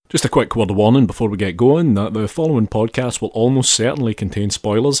Just a quick word of warning before we get going that the following podcast will almost certainly contain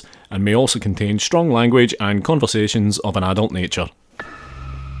spoilers and may also contain strong language and conversations of an adult nature.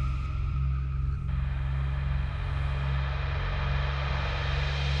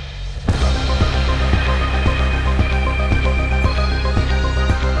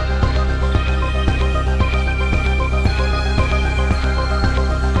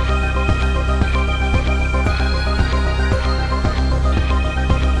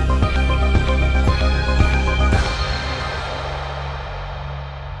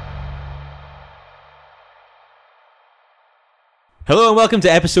 Hello and welcome to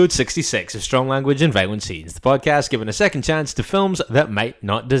episode 66 of Strong Language and Violent Scenes, the podcast giving a second chance to films that might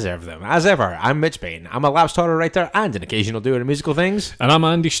not deserve them. As ever, I'm Mitch Bain. I'm a lapsed horror writer and an occasional doer of musical things. And I'm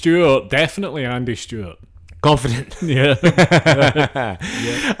Andy Stewart, definitely Andy Stewart. Confident. Yeah.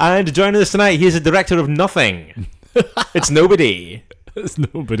 Yeah. And joining us tonight, he is a director of nothing. It's nobody. It's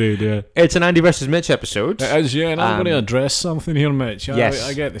nobody, yeah. It's an Andy versus Mitch episode. It is, yeah, and I'm going to address something here, Mitch. Yes.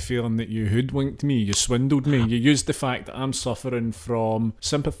 I get the feeling that you hoodwinked me, you swindled me, you used the fact that I'm suffering from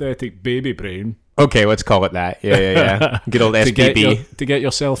sympathetic baby brain. Okay, let's call it that. Yeah. Good old SPB. to get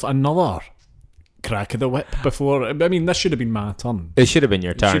yourself another crack of the whip before. I mean, this should have been my turn. It should have been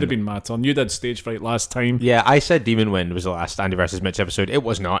your turn. It should have been my turn. You did stage fright last time. Yeah, I said Demon Wind was the last Andy versus Mitch episode. It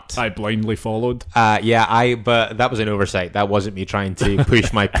was not. I blindly followed. But that was an oversight. That wasn't me trying to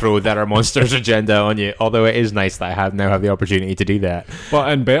push my There Are Monsters agenda on you. Although it is nice that I now have the opportunity to do that.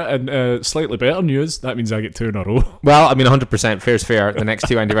 But in slightly better news, that means I get 2 in a row. Well, I mean, 100% fair's fair. The next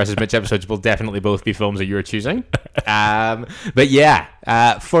 2 Andy versus Mitch episodes will definitely both be films that you're choosing. But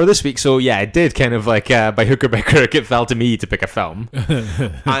yeah, for this week, so yeah, it did kind of like by hook or by crook, it fell to me to pick a film.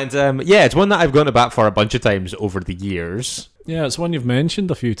 And it's one that I've gone to bat for a bunch of times over the years. Yeah, it's one you've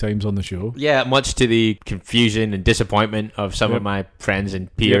mentioned a few times on the show. Yeah, much to the confusion and disappointment of some of my friends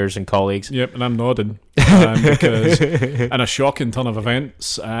and peers and colleagues. Yep, and I'm nodding. Because in a shocking turn of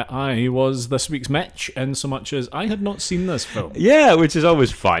events, I was this week's Mitch, in so much as I had not seen this film. Yeah, which is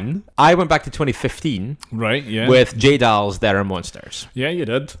always fun. I went back to 2015. Right, yeah. With J. Dahl's There Are Monsters. Yeah, you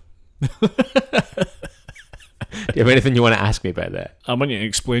did. Do you have anything you want to ask me about that? I want you to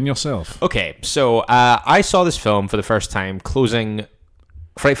explain yourself. Okay, so I saw this film for the first time closing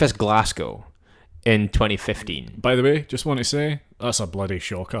Fright Fest Glasgow in 2015. By the way, just want to say, that's a bloody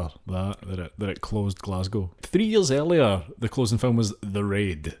shocker that it closed Glasgow. 3 years earlier, the closing film was The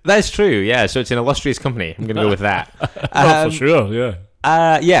Raid. That's true, yeah, so it's an illustrious company. I'm going to go with that. For sure, yeah.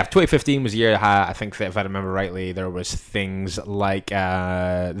 2015 was a year, I think that if I remember rightly, there was things like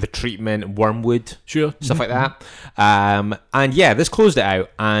The Treatment, Wormwood, sure, stuff like that. And yeah, this closed it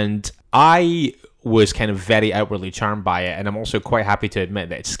out, and I was kind of very outwardly charmed by it, and I'm also quite happy to admit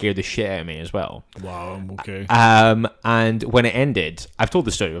that it scared the shit out of me as well. Wow, okay. And when it ended, I've told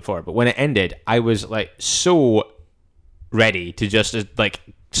the story before, but when it ended, I was like so ready to just like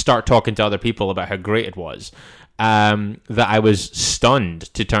start talking to other people about how great it was. That I was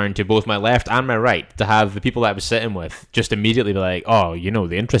stunned to turn to both my left and my right to have the people that I was sitting with just immediately be like, oh,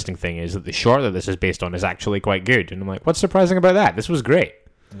 the interesting thing is that the short that this is based on is actually quite good. And I'm like, what's surprising about that? This was great.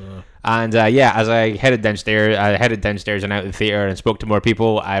 And as I headed downstairs and out of the theatre and spoke to more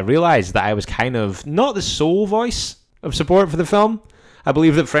people, I realised that I was kind of not the sole voice of support for the film. I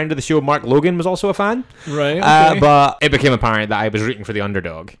believe that friend of the show, Mark Logan, was also a fan. Right, okay. But it became apparent that I was rooting for the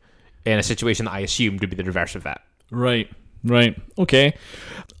underdog in a situation that I assumed would be the reverse of that. Right. Okay.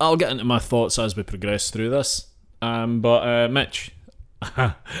 I'll get into my thoughts as we progress through this. But Mitch,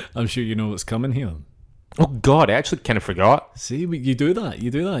 I'm sure you know what's coming here. Oh God, I actually kind of forgot. See, you do that.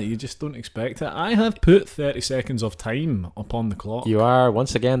 You just don't expect it. I have put 30 seconds of time upon the clock. You are,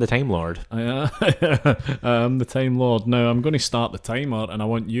 once again, the Time Lord. I am the Time Lord. Now, I'm going to start the timer, and I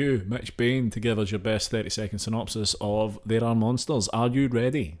want you, Mitch Bain, to give us your best 30-second synopsis of There Are Monsters. Are you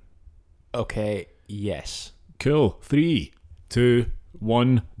ready? Okay, yes. Cool. 3, 2,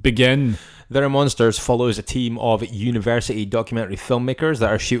 1, begin. There Are Monsters follows a team of university documentary filmmakers that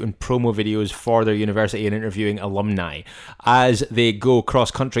are shooting promo videos for their university and interviewing alumni. As they go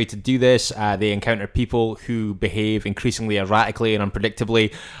cross-country to do this, they encounter people who behave increasingly erratically and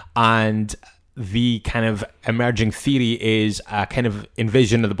unpredictably, and the kind of emerging theory is a kind of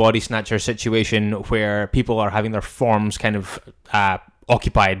invasion of the body snatcher situation where people are having their forms kind of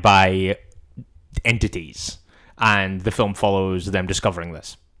occupied by entities. And the film follows them discovering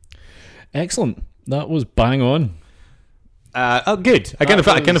this. Excellent. That was bang on. Good. I kind of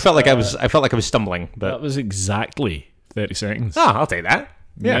felt like I was stumbling, but that was exactly 30 seconds. Oh, I'll take that.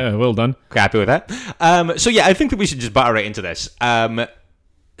 Yeah, well done. Happy with that. So yeah, I think that we should just batter right into this.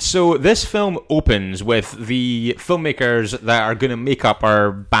 So this film opens with the filmmakers that are going to make up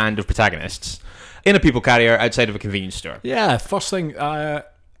our band of protagonists in a people carrier outside of a convenience store. Yeah, first thing, I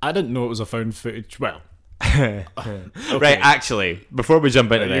didn't know it was a found footage. Well, Right, actually, before we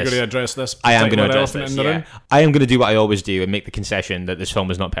jump into you're going this, to address this. I am going to particular address elephant this. in the Yeah. room? I am going to do what I always do and make the concession that this film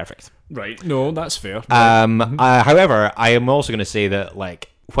is not perfect. Right. No, that's fair. However, I am also going to say that, like,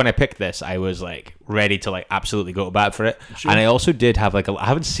 when I picked this, I was like ready to like absolutely go to bat for it. Sure. And I also did have like I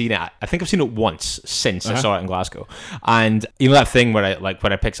haven't seen it. I think I've seen it once since I saw it in Glasgow. And you know that thing where I like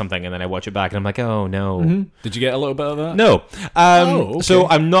when I pick something and then I watch it back and I'm like, oh no. Did you get a little bit of that? No. Okay. So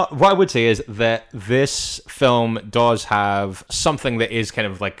I'm not. What I would say is that this film does have something that is kind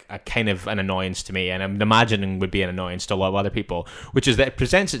of like a kind of an annoyance to me, and I'm imagining would be an annoyance to a lot of other people, which is that it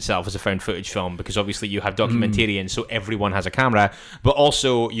presents itself as a found footage film because obviously you have documentarians, so everyone has a camera, but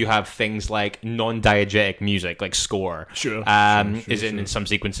also you have things like non-diegetic music, like score. Sure. Is in some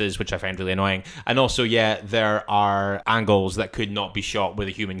sequences, which I find really annoying, and also there are angles that could not be shot with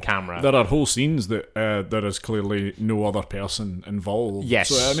a human camera. There are whole scenes that there is clearly no other person involved. Yes.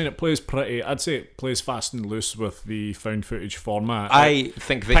 So, I mean, it plays pretty... I'd say it plays fast and loose with the found footage format. I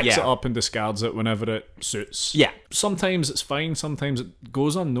think that, Picks it up and discards it whenever it suits. Yeah. Sometimes it's fine, sometimes it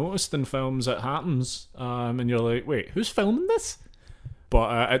goes unnoticed in films. It happens. And you're like, wait, who's filming this?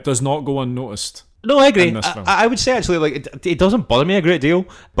 But it does not go unnoticed. No, I agree. in this film. I would say actually, like it doesn't bother me a great deal,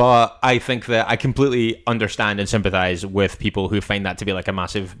 but I think that I completely understand and sympathise with people who find that to be like a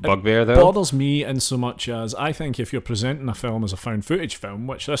massive bugbear. Though Bothers me in so much as I think if you're presenting a film as a found footage film,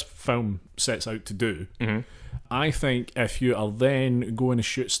 which this film sets out to do, I think if you are then going to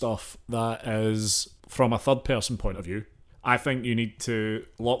shoot stuff that is from a third person point of view, I think you need to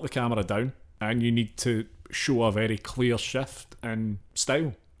lock the camera down and you need to show a very clear shift in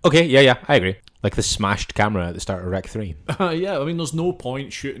style. okay, yeah, I agree. Like the smashed camera at the start of Rec 3. Yeah, I mean, there's no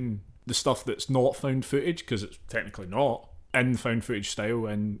point shooting the stuff that's not found footage, because it's technically not, in found footage style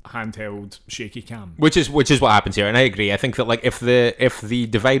and handheld shaky cam. Which is what happens here, and I agree. I think that like if the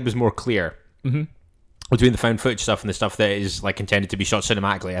divide was more clear between the found footage stuff and the stuff that is like intended to be shot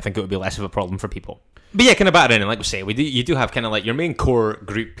cinematically, I think it would be less of a problem for people. But yeah, kind of batter in, and like we say, you do have kind of like your main core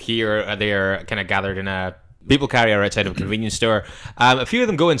group here. They're kind of gathered in a people carrier outside of a convenience store. A few of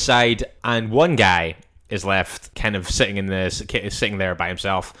them go inside, and one guy is left kind of sitting there by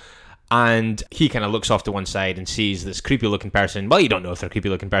himself. And he kind of looks off to one side and sees this creepy looking person. Well, you don't know if they're a creepy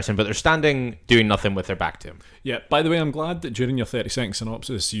looking person, but they're standing doing nothing with their back to him. Yeah, by the way, I'm glad that during your 30-second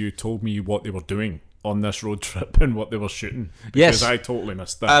synopsis you told me what they were doing on this road trip and what they were shooting. Because Yes. I totally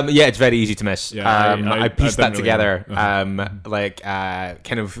missed that. Yeah, it's very easy to miss. Yeah, I pieced didn't that really together, know.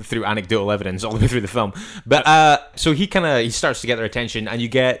 kind of through anecdotal evidence all the way through the film. But so he starts to get their attention, and you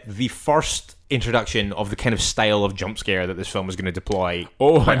get the first introduction of the kind of style of jump scare that this film is going to deploy.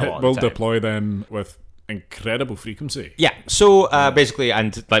 Oh, quite and a lot it of will the time. deploy them with incredible frequency. Yeah, so basically,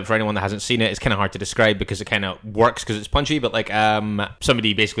 and like for anyone that hasn't seen it, it's kind of hard to describe because it kind of works because it's punchy, but like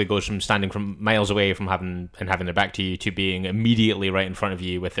somebody basically goes from standing from miles away from having their back to you to being immediately right in front of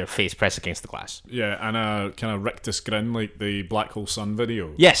you with their face pressed against the glass. Yeah, and a kind of rictus grin like the Black Hole Sun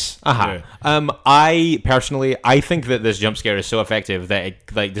video. Yes, I personally, I think that this jump scare is so effective that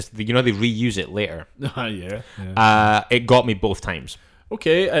it, like this, they reuse it later. Yeah. It got me both times.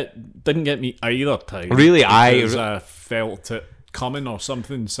 Okay, it didn't get me either time. Really, because I felt it coming or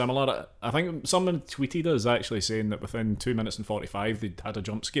something similar. I think someone tweeted us actually saying that within 2 minutes and 45 they'd had a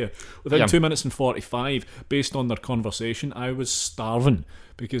jump scare. Within 2 minutes and 45, based on their conversation, I was starving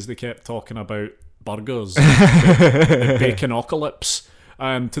because they kept talking about burgers, the bacon-ocalypse,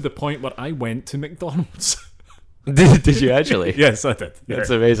 to the point where I went to McDonald's. Did you actually? Yes, I did. That's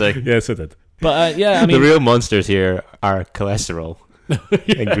amazing. Yes, I did. But yeah, I mean, The real monsters here are cholesterol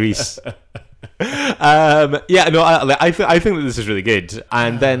and grease. I think that this is really good.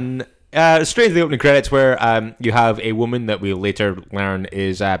 And then straight to the opening credits, where you have a woman that we'll later learn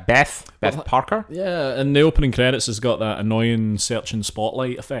is Beth Parker. yeah, and the opening credits has got that annoying search and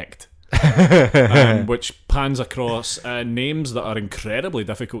spotlight effect. Which pans across names that are incredibly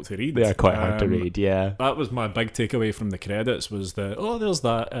difficult to read. They are quite hard to read, yeah. That was my big takeaway from the credits, was that, there's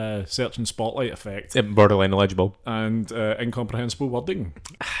that search and spotlight effect Borderline illegible. and incomprehensible wording.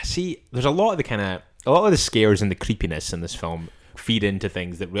 See, there's a lot of the scares and the creepiness in this film feed into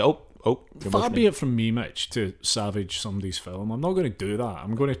things that Far be it from me, Mitch, to savage somebody's film. I'm not going to do that.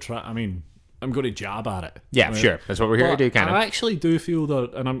 I'm going to jab at it. Yeah, Right? sure. That's what we're here to But do, kind of. I actually do feel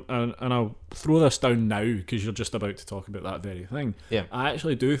that, and I'll throw this down now because you're just about to talk about that very thing. Yeah. I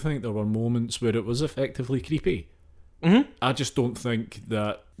actually do think there were moments where it was effectively creepy. Mm-hmm. I just don't think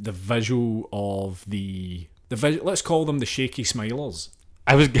that the visual of let's call them the shaky smilers.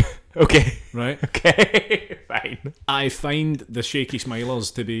 I was okay. right? Okay, fine. I find the shaky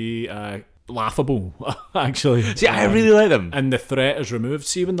smilers to be laughable, actually. See, I really like them. And the threat is removed.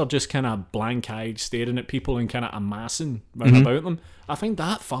 See, when they're just kind of blank-eyed staring at people and kind of amassing round about them, I find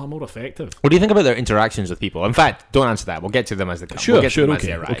that far more effective. What do you think about their interactions with people? In fact, don't answer that. We'll get to them as they come. Sure, we'll get to them okay, as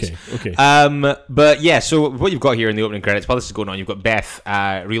they arise. okay. But yeah, so what you've got here in the opening credits, while this is going on, you've got Beth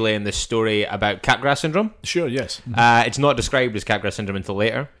relaying this story about Capgras syndrome. Sure, yes. It's not described as Capgras syndrome until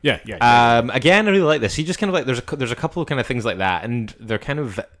later. Yeah. Again, I really like this. He just kind of like there's a couple of kind of things like that, and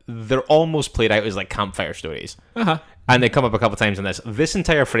they're almost played out as like campfire stories. Uh-huh. And they come up a couple times in this. This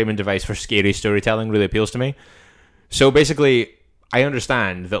entire framing device for scary storytelling really appeals to me. So basically, I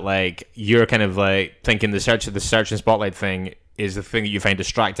understand that like you're kind of like thinking the search and spotlight thing is the thing that you find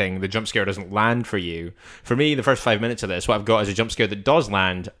distracting. The jump scare doesn't land for you. For me, the first 5 minutes of this, what I've got is a jump scare that does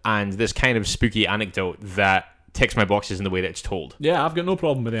land, and this kind of spooky anecdote that ticks my boxes in the way that it's told. Yeah, I've got no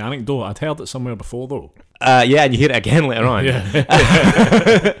problem with the anecdote. I'd heard it somewhere before, though. Yeah, and you hear it again later on.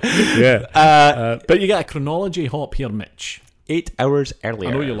 But you get a chronology hop here, Mitch. 8 hours earlier.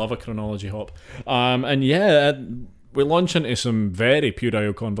 I know you love a chronology hop. And yeah, we launch into some very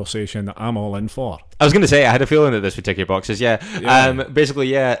puerile conversation that I'm all in for. I was going to say, I had a feeling that this would tick your boxes, yeah. Basically,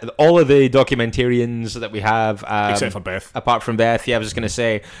 yeah, all of the documentarians that we have... except for Beth. Apart from Beth, yeah, I was just going to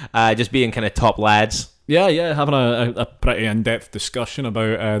say, just being kind of top lads. Yeah, having a pretty in-depth discussion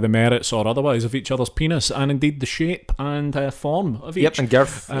about the merits or otherwise of each other's penis, and indeed the shape and form of each. Yep, and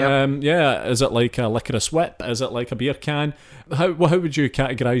girth. Yeah, is it like a licorice whip? Is it like a beer can? How would you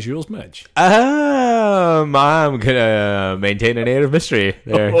categorise yours, Mitch? I'm gonna maintain an air of mystery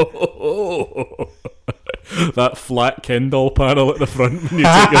there. That flat Kindle panel at the front when you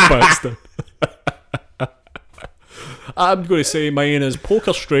take your pants down. I'm going to say mine is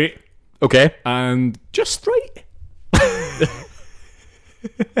poker straight. Okay. And just right.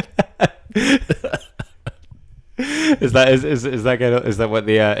 Is that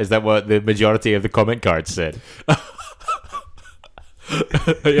what the majority of the comment cards said?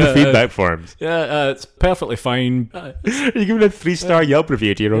 The feedback forms. Yeah, it's perfectly fine. Are you giving a 3-star Yelp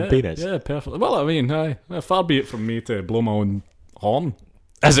review to your own penis? Yeah, perfectly. Well, I mean, far be it from me to blow my own horn,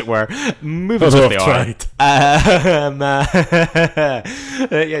 as it were. Moving swiftly on.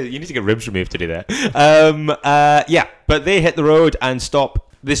 Yeah, you need to get ribs removed to do that. Yeah, but they hit the road and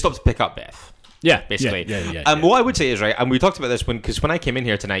stop. They stop to pick up Beth. Yeah, basically. Yeah. What I would say is, right, and we talked about this because when I came in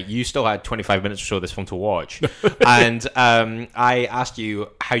here tonight, you still had 25 minutes or so of this film to watch, and I asked you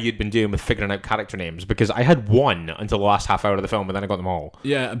how you'd been doing with figuring out character names, because I had one until the last half hour of the film, and then I got them all.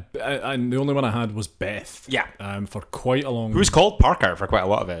 Yeah, and the only one I had was Beth. Yeah. For quite a long... Who was called Parker for quite a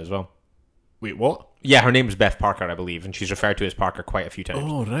lot of it as well. Wait, what? Yeah, her name is Beth Parker, I believe, and she's referred to as Parker quite a few times.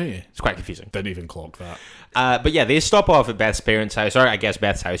 Oh, right. It's quite confusing. Didn't even clock that. But yeah, they stop off at Beth's parents' house, or I guess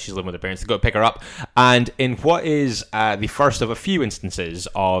Beth's house. She's living with her parents. They go pick her up, and in what is the first of a few instances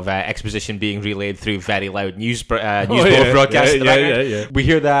of exposition being relayed through very loud news broadcasts, we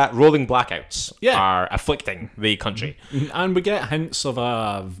hear that rolling blackouts are afflicting the country, and we get hints of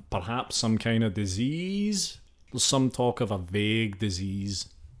perhaps some kind of disease. There's some talk of a vague disease.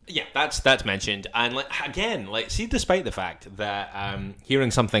 Yeah, that's mentioned, and see, despite the fact that hearing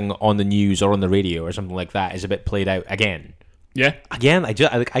something on the news or on the radio or something like that is a bit played out again. Yeah. Again, I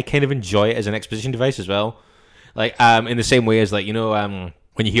kind of enjoy it as an exposition device as well, in the same way as when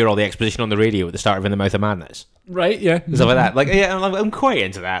you hear all the exposition on the radio at the start of In the Mouth of Madness. Right. Yeah. Stuff like that. I'm quite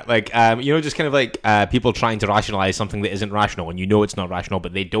into that. Just kind of people trying to rationalize something that isn't rational, and it's not rational,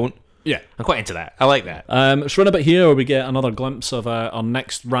 but they don't. Yeah, I'm quite into that. I like that. Let's run a bit here where we get another glimpse of our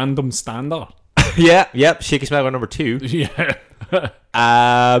next random stander. Yep. Shaky Smiler number 2. Yeah.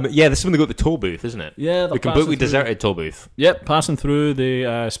 This is when they go to the toll booth, isn't it? Yeah, the completely deserted toll booth. Yep, passing through.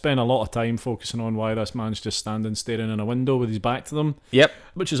 They spend a lot of time focusing on why this man's just standing staring in a window with his back to them. Yep.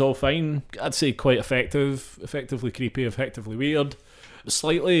 Which is all fine. I'd say quite effectively creepy, effectively weird.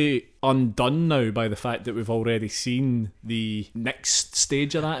 Slightly undone now by the fact that we've already seen the next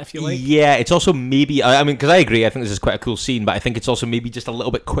stage of that, if you like. Yeah, it's also maybe, because I agree, I think this is quite a cool scene, but I think it's also maybe just a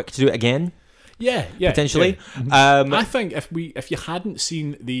little bit quick to do it again. Yeah, potentially. Yeah. I think if you hadn't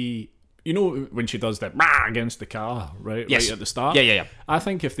seen when she does that rah against the car, right at the start. Yeah. I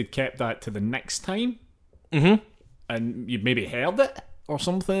think if they'd kept that to the next time, and you'd maybe heard it or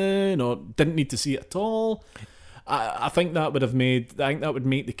something, or didn't need to see it at all. I think that would make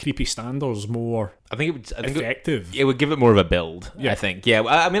the creepy standers more effective. It would give it more of a build. Yeah. I think. Yeah,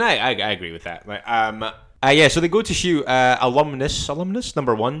 I mean, I agree with that. So they go to shoot alumnus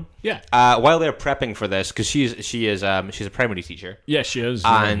number 1. Yeah. While they're prepping for this, because she's a primary teacher. Yeah, she is.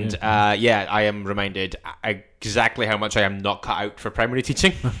 And I am reminded exactly how much I am not cut out for primary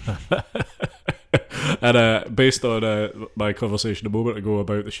teaching. And based on my conversation a moment ago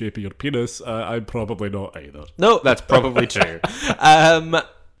about the shape of your penis, I'm probably not either. No, that's probably true.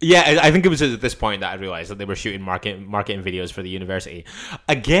 I think it was at this point that I realized that they were shooting marketing videos for the university.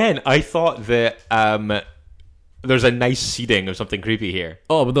 Again, I thought that there's a nice seeding of something creepy here.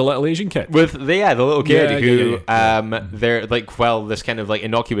 Oh, with the little Asian kid? With the little kid who they're like, while this kind of like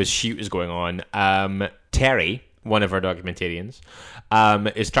innocuous shoot is going on, Terry, one of our documentarians,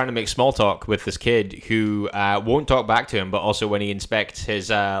 is trying to make small talk with this kid who won't talk back to him, but also when he inspects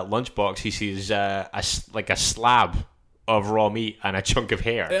his lunchbox, he sees a slab of raw meat and a chunk of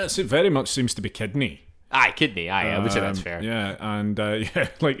hair. Yeah, it very much seems to be kidney. Kidney. I would say that's fair. Yeah, and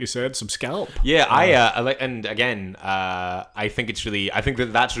like you said, some scalp. Yeah, I like, and again, I think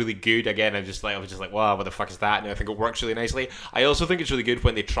that's really good. Again, I was just like, wow, what the fuck is that? And I think it works really nicely. I also think it's really good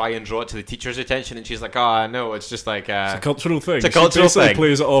when they try and draw it to the teacher's attention, and she's like, oh no, it's just like it's a cultural thing. It's a cultural thing. She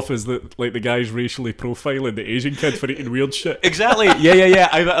plays it off as the guy's racially profiling the Asian kid for eating weird shit. Exactly. Yeah.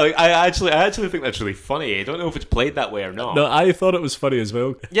 I actually think that's really funny. I don't know if it's played that way or not. No, I thought it was funny as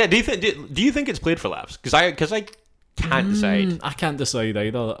well. Yeah. Do you think it's played for laughs? Because I can't decide. I can't decide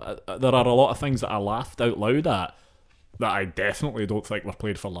either. There are a lot of things that I laughed out loud at that I definitely don't think were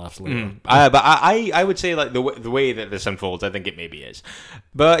played for laughs later. But I would say like the way that this unfolds, I think it maybe is.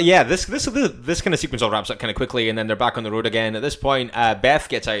 But yeah, this kind of sequence all wraps up kind of quickly, and then they're back on the road again. At this point, Beth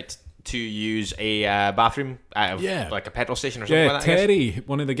gets out to use a bathroom at like a petrol station or something like that. Terry,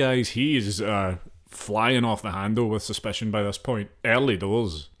 one of the guys, he is flying off the handle with suspicion by this point. Early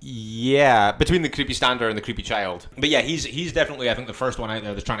doors. Yeah, between the creepy stander and the creepy child. But yeah, he's definitely, I think, the first one out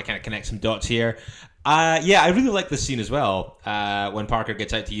there that's trying to kind of connect some dots here. I really like this scene as well. When Parker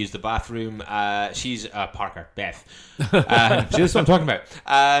gets out to use the bathroom, she's Beth. See, that's what I'm talking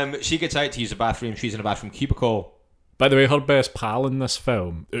about. She gets out to use the bathroom. She's in a bathroom cubicle. By the way, her best pal in this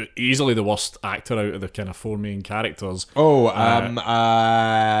film, easily the worst actor out of the kind of four main characters.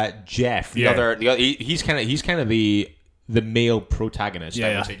 Jeff. He's kind of the male protagonist. Yeah,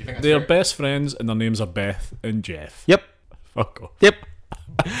 I would say. Do you think that's they're fair? best friends, and their names are Beth and Jeff. Yep. Fuck off. Yep.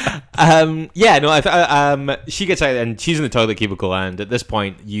 She gets out and she's in the toilet cubicle, and at this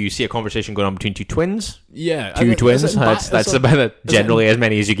point you see a conversation going on between two twins. Yeah, two twins. That's about generally as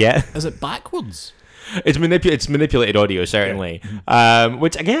many as you get. Is it backwards? It's manipulated audio, certainly. Yeah.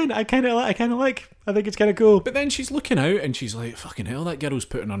 Which again, I kind of like. I think it's kind of cool. But then she's looking out and she's like, "Fucking hell, that girl's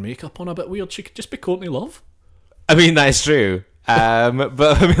putting her makeup on a bit weird. She could just be Courtney Love." I mean, that is true. But I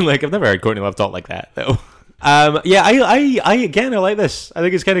mean, like, I've never heard Courtney Love talk like that, though. I like this. I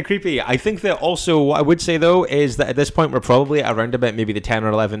think it's kind of creepy. I think that also what I would say though is that at this point we're probably around about maybe the 10 or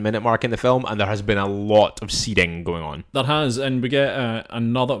 11 minute mark in the film, and there has been a lot of seeding going on. There has, and we get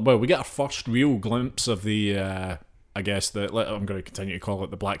we get our first real glimpse of the I'm going to continue to call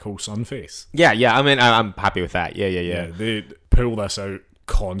it the black hole sun face. Yeah. I mean, I'm happy with that. Yeah. They pull this out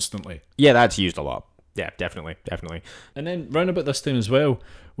constantly. Yeah, that's used a lot. Yeah, definitely. And then round about this time as well,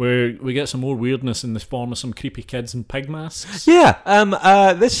 where we get some more weirdness in the form of some creepy kids in pig masks. Yeah,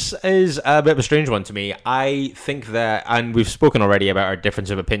 this is a bit of a strange one to me. I think that, and we've spoken already about our difference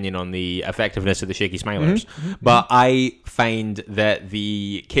of opinion on the effectiveness of the shaky smilers, but I find that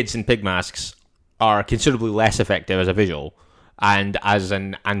the kids in pig masks are considerably less effective as a visual and as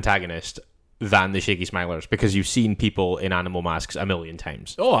an antagonist than the shaky smilers, because you've seen people in animal masks a million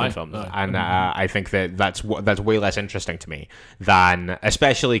times in films, and I think that that's way less interesting to me than,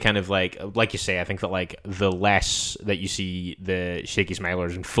 especially kind of like you say, I think that like the less that you see the shaky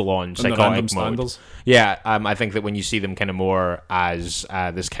smilers in full on psychotic mode, I think that when you see them kind of more as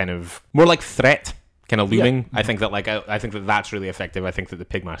this kind of more like threat kind of looming, I think that I think that that's really effective. I think that the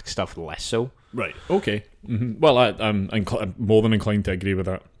pig mask stuff less so. Right. Okay. Mm-hmm. Well, I'm more than inclined to agree with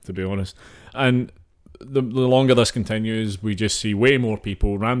that, to be honest. And the longer this continues, we just see way more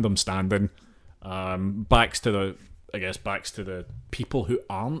people random standing, backs to the people who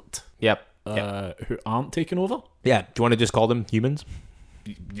aren't. Yep. Who aren't taking over. Yeah. Do you want to just call them humans?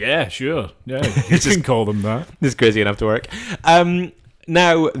 Yeah, sure. Yeah, you can call them that. It's crazy enough to work.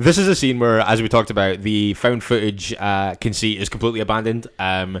 Now, this is a scene where, as we talked about, the found footage conceit is completely abandoned.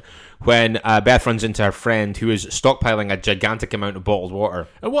 When Beth runs into her friend who is stockpiling a gigantic amount of bottled water.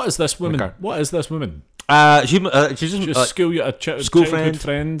 And what is this woman? Okay. What is this woman? She's just a school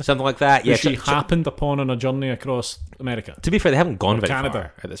friend, something like that. Yeah, she happened upon on a journey across America. To be fair, they haven't gone very Canada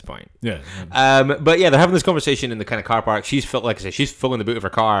far at this point. Yeah. But yeah, they're having this conversation in the kind of car park. She's filling the boot of her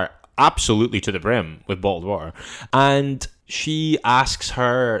car. absolutely to the brim with bottled water. And she asks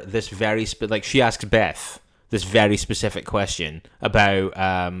her this she asks Beth this very specific question about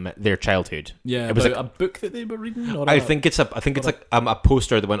their childhood. Yeah, it was a book that they were reading. Or I think it's like a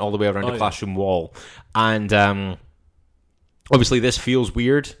poster that went all the way around the classroom wall, and obviously this feels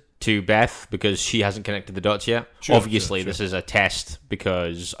weird to Beth because she hasn't connected the dots yet. Obviously, this is a test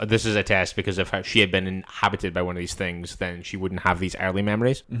because if she had been inhabited by one of these things, then she wouldn't have these early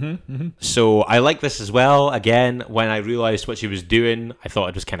memories. So I like this as well. Again, when I realized what she was doing, I thought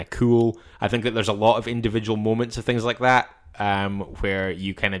it was kind of cool. I think that there's a lot of individual moments of things like that where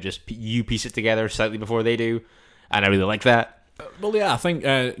you kind of just piece it together slightly before they do, and I really like that. Well, yeah, I think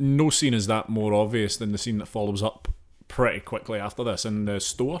no scene is that more obvious than the scene that follows up pretty quickly after this in the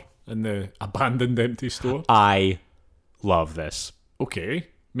store, in the abandoned empty store. I love this. Okay,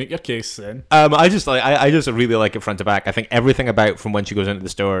 make your case then. I just really like it front to back. I think everything about from when she goes into the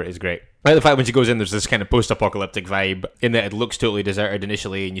store is great. Like the fact when she goes in, there's this kind of post-apocalyptic vibe in that it looks totally deserted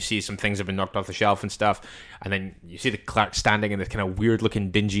initially, and you see some things have been knocked off the shelf and stuff, and then you see the Clark standing in this kind of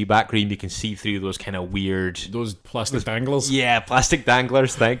weird-looking dingy background. You can see through those kind of weird... Those plastic danglers? Yeah, plastic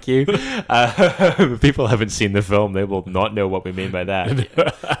danglers, thank you. If people haven't seen the film, they will not know what we mean by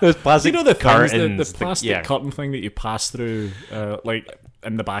that. Those plastic the curtains. The plastic curtain thing that you pass through,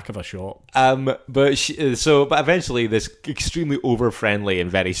 in the back of a shop. But eventually this extremely over-friendly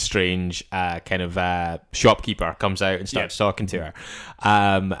and very strange shopkeeper comes out and starts talking to her,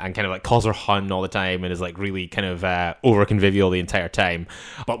 and kind of like calls her hun all the time and is like really kind of over convivial the entire time,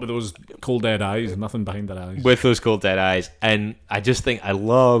 but with those cold dead eyes, nothing behind her eyes. With those cold dead eyes, and I just think I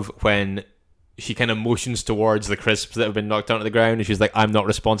love when she kind of motions towards the crisps that have been knocked onto the ground, and she's like, "I'm not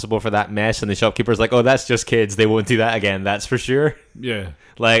responsible for that mess." And the shopkeeper's like, "Oh, that's just kids. They won't do that again. That's for sure." Yeah,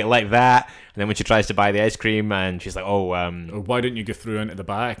 like that. And then when she tries to buy the ice cream, and she's like, "Oh, why didn't you go through into the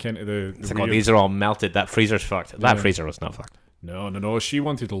back into the?" It's like, "Oh, these are all melted. That freezer's fucked." That freezer was not fucked. No. She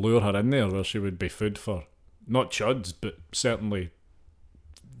wanted to lure her in there where she would be food for not chuds, but certainly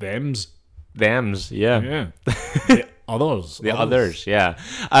thems, yeah. The others, yeah.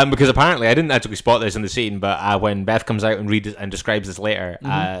 Because apparently, I didn't actually spot this in the scene, but when Beth comes out and reads and describes this later,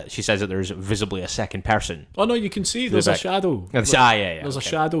 she says that there's visibly a second person. Oh no, you can see there's a shadow. Yeah. There's a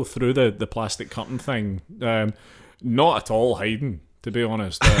shadow through the plastic curtain thing. Not at all hiding, to be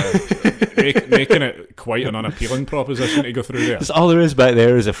honest. Making it quite an unappealing proposition to go through there. All there is back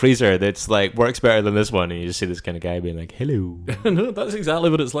there is a freezer that's like works better than this one, and you just see this kind of guy being like, "Hello." No, that's exactly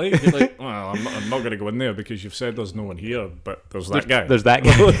what it's like. You're like, well, I'm not going to go in there because you've said there's no one here, but there's that guy. There's that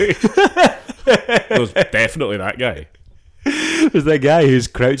guy. There's definitely that guy. There's that guy who's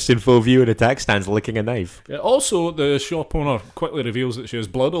crouched in full view in a tax stand licking a knife. Yeah, also, the shop owner quickly reveals that she has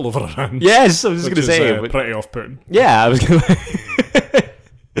blood all over her hands. Yes, I was just going to say. Pretty off-putting. Yeah, I was going to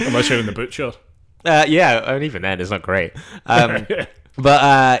Unless you're in the butcher. Yeah, and even then, it's not great.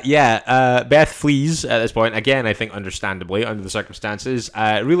 But Beth flees at this point. Again, I think understandably, under the circumstances,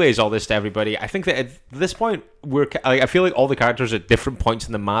 relays all this to everybody. I think that at this point, I feel like all the characters at different points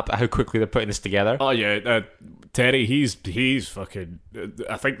in the map, how quickly they're putting this together. Oh, yeah. Terry, he's fucking...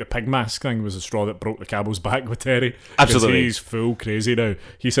 I think the pig mask thing was the straw that broke the camel's back with Terry. Absolutely. He's full crazy now.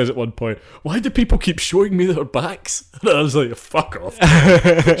 He says at one point, "Why do people keep showing me their backs?" And I was like, fuck off.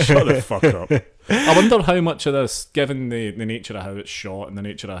 Shut the fuck up. I wonder how much of this, given the nature of how it's shot and the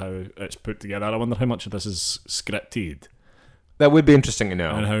nature of how it's put together, I wonder how much of this is scripted. That would be interesting to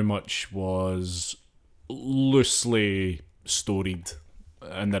know. And how much was loosely storied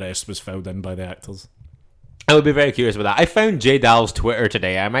and the rest was filled in by the actors. I would be very curious about that. I found Jay Dahl's Twitter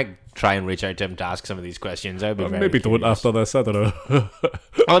today. I might try and reach out to him to ask some of these questions. I'd be very maybe curious. Don't after this. I don't know.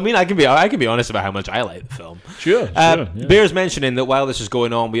 Well, I mean, I can be honest about how much I like the film. Sure. Yeah. Bears mentioning that while this is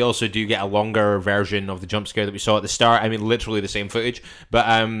going on, we also do get a longer version of the jump scare that we saw at the start. I mean, literally the same footage. But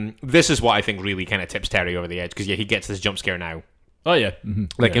this is what I think really kind of tips Terry over the edge, because he gets this jump scare now. Oh yeah,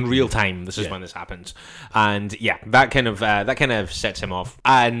 in real time. This is when this happens, and that kind of sets him off.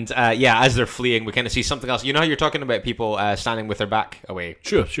 And as they're fleeing, we kind of see something else. You know how you're talking about people standing with their back away.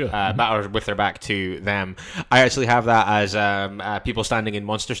 Sure. Or with their back to them. I actually have that as people standing in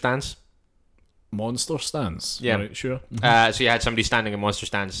monster stands. Monster stance. Yeah, right, sure. So you had somebody standing in monster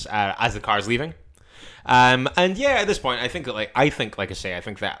stance as the car's leaving. And at this point, I think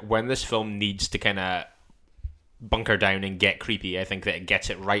that when this film needs to kind of bunker down and get creepy, I think that it gets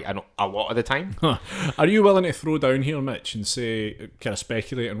it right a lot of the time. Are you willing to throw down here, Mitch, and say, kind of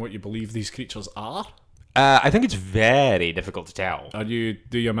speculate on what you believe these creatures are? I think it's very difficult to tell. Do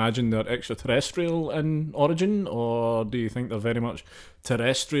you imagine they're extraterrestrial in origin, or do you think they're very much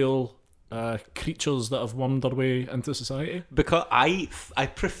terrestrial creatures that have wormed their way into society? Because I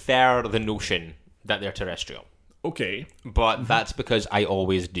prefer the notion that they're terrestrial, Okay. but that's because I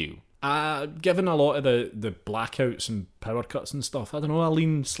always do. Given a lot of the blackouts and power cuts and stuff, I don't know, I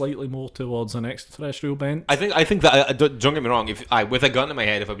lean slightly more towards an extraterrestrial bent. I think that don't get me wrong. If I, with a gun in my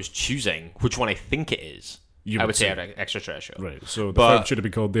head, if I was choosing which one I think it is, I would say extraterrestrial. Right. So the film should have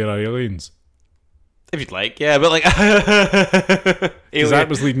been called "There Are Aliens." If you'd like, yeah, but like, Because that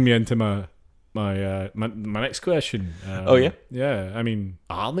was leading me into my next question. Oh yeah, yeah. I mean,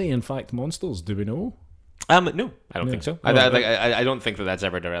 are they in fact monsters? Do we know? No, I don't think so. I don't think that's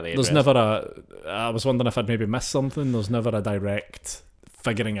ever directly addressed. There's never I was wondering if I'd maybe missed something. There's never a direct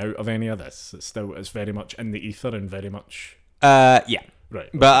figuring out of any of this. It's very much in the ether and very much. Yeah. Right.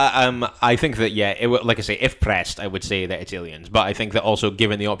 But I think that, like I say, if pressed, I would say that it's aliens. But I think that also,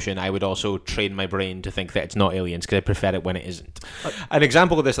 given the option, I would also train my brain to think that it's not aliens, because I prefer it when it isn't. An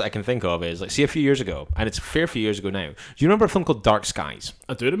example of this that I can think of is, like, see, a few years ago, and it's a fair few years ago now, do you remember a film called Dark Skies?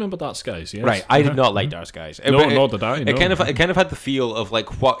 I do remember Dark Skies, yes. Right, I did not like Dark Skies. Nor did I. It kind of had the feel of,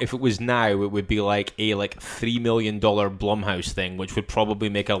 like, what if it was now, it would be like a $3 million Blumhouse thing, which would probably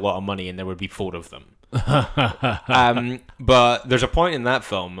make a lot of money, and there would be 4 of them. But there's a point in that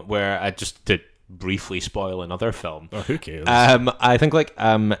film where, just to briefly spoil another film, who cares? I think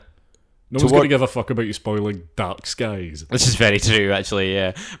no one's going to give a fuck about you spoiling Dark Skies. This is very true, actually.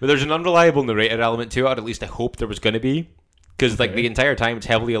 Yeah, but there's an unreliable narrator element to it. Or at least I hope there was going to be, because like the entire time it's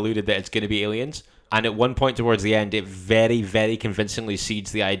heavily alluded that it's going to be aliens. And at one point towards the end, it very, very convincingly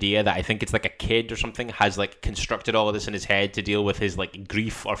seeds the idea that I think it's like a kid or something has like constructed all of this in his head to deal with his like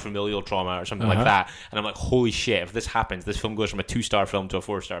grief or familial trauma or something like that. And I'm like, holy shit, if this happens, this film goes from a 2-star film to a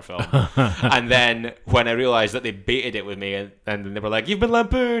 4-star film. And then when I realized that they baited it with me and then they were like, you've been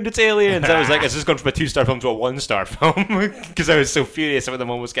lampooned, it's aliens. I was like, it's just gone from a 2-star film to a 1-star film, because I was so furious about them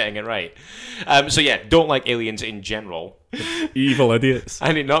almost getting it right. So yeah, don't like aliens in general. Evil idiots.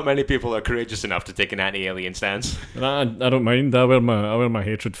 I mean, not many people are courageous enough to take an anti-alien stance. I don't mind. I wear my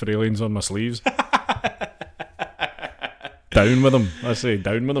hatred for aliens on my sleeves. Down with them. I say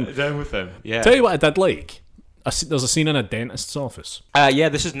down with them. Down with them. Yeah. Tell you what I did like. There's a scene in a dentist's office. Yeah,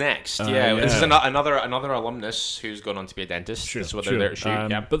 this is next. This is another alumnus who's gone on to be a dentist. Sure, That's what they're there to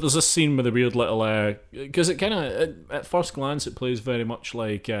shoot. But there's a scene with a weird little because it kind of at first glance it plays very much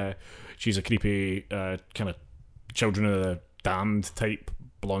like she's a creepy kind of Children of the Damned type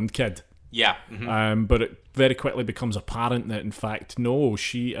blonde kid. Yeah. Mm-hmm. But it very quickly becomes apparent that in fact no,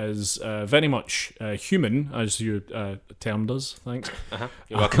 she is very much human, as you termed us. Thanks.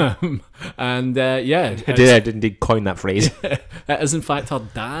 You're welcome. And yeah, I did indeed coin that phrase. It is in fact her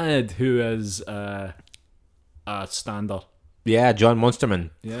dad who is a stander. Yeah, John Monsterman.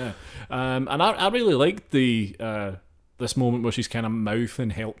 Yeah, and I really liked the this moment where she's kind of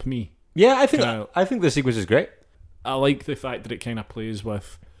mouthing "help me." Yeah, I think the sequence is great. I like the fact that it kind of plays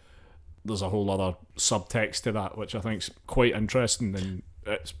with. There's a whole other subtext to that, which I think's quite interesting, and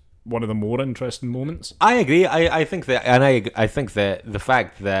it's one of the more interesting moments. I agree. I think that, and I think that the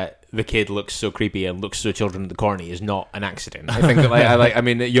fact that the kid looks so creepy and looks so Children of the Corny is not an accident. I think that, I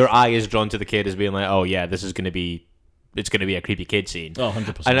mean, your eye is drawn to the kid as being like, oh yeah, this is going to be. It's going to be a creepy kid scene. Oh,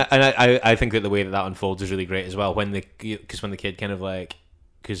 100%. And I think that the way that unfolds is really great as well. When the kid kind of like.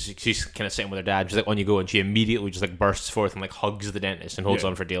 Because she's kind of sitting with her dad, she's like, on you go, and she immediately just like bursts forth and like hugs the dentist and holds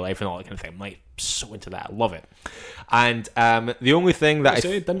on for dear life and all that kind of thing. I'm like so into that. I love it. And the only thing that I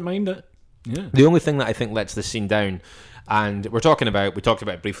didn't mind it. Yeah. The only thing that I think lets this scene down, and we talked about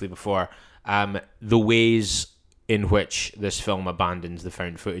it briefly before, the ways in which this film abandons the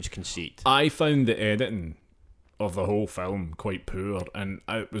found footage conceit. I found the editing of the whole film quite poor, and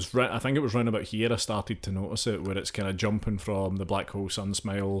I think it was round about here I started to notice it, where it's kind of jumping from the black hole sun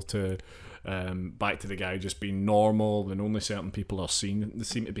smile to back to the guy just being normal, and only certain people seem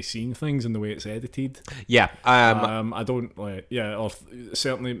to be seeing things in the way it's edited. Yeah. I don't like. Yeah, or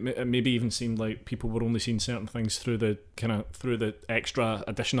certainly it maybe even seemed like people were only seeing certain things through the extra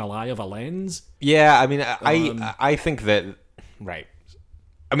additional eye of a lens. Yeah, I mean, I think that right.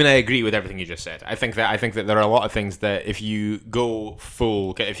 I mean, I agree with everything you just said. I think that there are a lot of things that if you go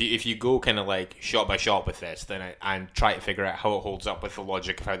full, if you go kind of like shot by shot with this, then and try to figure out how it holds up with the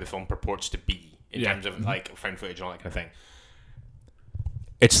logic of how the film purports to be in terms of like found footage and all that kind of thing,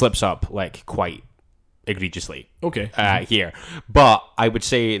 it slips up like quite egregiously. Okay. Here, but I would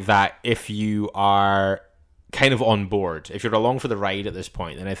say that if you are kind of on board, if you're along for the ride at this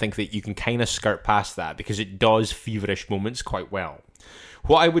point, then I think that you can kind of skirt past that because it does feverish moments quite well.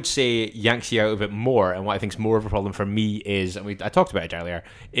 What I would say yanks you out of it more, and what I think is more of a problem for me is, and I talked about it earlier,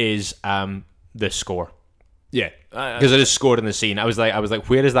 is the score. Yeah. Because I just scored in the scene. I was like,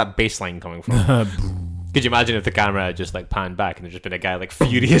 where is that bass line coming from? Could you imagine if the camera had just like panned back and there's just been a guy like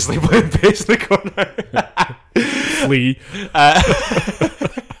furiously playing bass in the corner? Flea.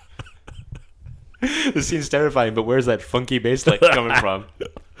 The scene's terrifying, but where's that funky bass line coming from?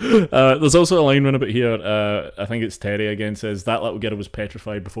 There's also a line run about here. I think it's Terry again, says that little girl was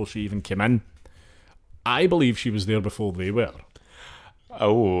petrified before she even came in. I believe she was there before they were.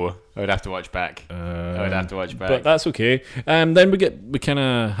 Oh, I would have to watch back. But that's okay. Then we kind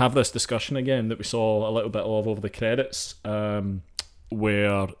of have this discussion again that we saw a little bit of over the credits,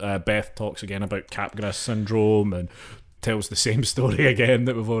 where Beth talks again about Capgras syndrome and tells the same story again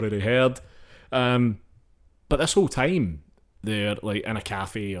that we've already heard. But this whole time they're like in a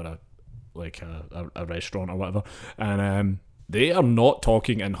cafe or a restaurant or whatever, and they are not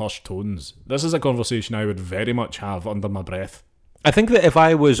talking in hushed tones. This is a conversation I would very much have under my breath. I think that if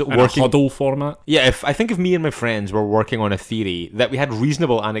I was In working a huddle format. Yeah, if me and my friends were working on a theory that we had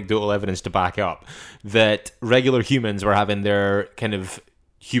reasonable anecdotal evidence to back up that regular humans were having their kind of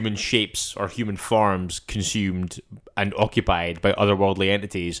human shapes or human forms consumed and occupied by otherworldly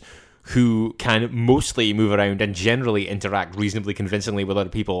entities who can mostly move around and generally interact reasonably convincingly with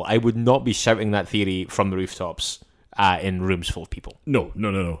other people, I would not be shouting that theory from the rooftops in rooms full of people. No.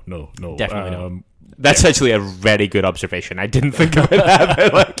 Definitely not. That's actually a very good observation. I didn't think about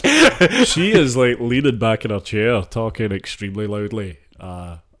that. But she is like leaning back in her chair, talking extremely loudly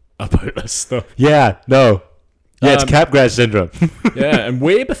about this stuff. Yeah, no. Yeah, it's Capgras syndrome. Yeah, and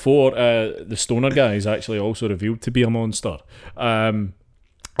way before the stoner guy is actually also revealed to be a monster.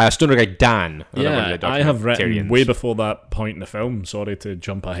 Stoner guy Dan. I have written way before that point in the film. Sorry to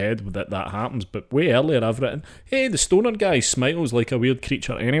jump ahead with that happens, but way earlier I've written, hey, the stoner guy smiles like a weird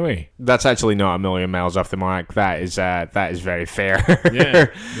creature anyway. That's actually not a million miles off the mark. That is very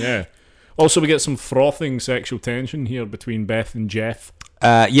fair. Yeah. Also, we get some frothing sexual tension here between Beth and Jeff.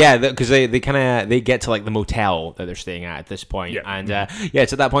 Because they get to like the motel that they're staying at this point, and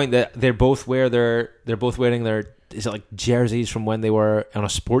it's at that point that they're both wearing their is it like jerseys from when they were on a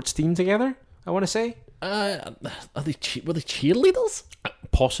sports team together? I want to say. Were they cheerleaders?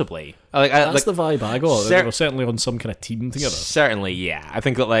 Possibly. That's the vibe I got. They were certainly on some kind of team together. Certainly, yeah. I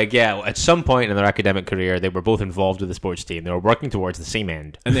think that at some point in their academic career, they were both involved with the sports team. They were working towards the same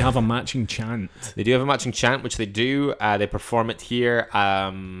end. And they have a matching chant. They do have a matching chant, which they do. They perform it here.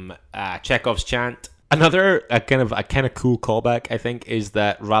 Chekhov's chant. Another kind of cool callback, I think, is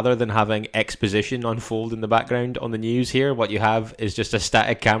that rather than having exposition unfold in the background on the news here, what you have is just a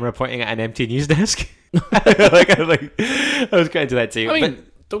static camera pointing at an empty news desk. I was quite into that too. I mean,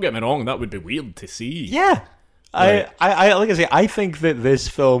 don't get me wrong, that would be weird to see. Yeah. Right. I like I say, I think that this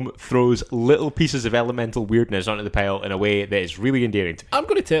film throws little pieces of elemental weirdness onto the pile in a way that is really endearing to me. I'm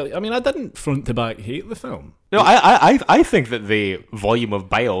going to tell you, I mean, I didn't front to back hate the film. No, I think that the volume of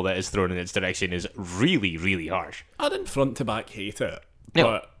bile that is thrown in its direction is really, really harsh. I didn't front to back hate it, no.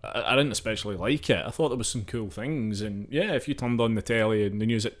 But I didn't especially like it. I thought there was some cool things, and yeah, if you turned on the telly and the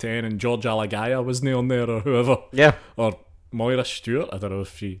news at 10 and George Alagaya wasn't on there or whoever, yeah, or Moira Stewart, I don't know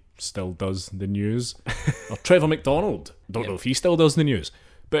if she still does the news, or Trevor McDonald, don't know if he still does the news,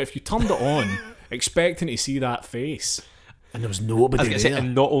 but if you turned it on expecting to see that face and there was nobody there, say,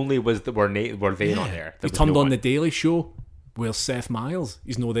 and not only were they not there, you turned on the Daily Show, where's Seth Meyers?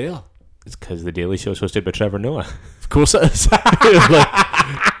 He's not there. It's because the Daily Show is hosted by Trevor Noah. Of course it is.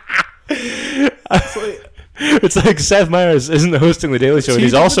 It's like Seth Meyers isn't hosting the Daily Show, and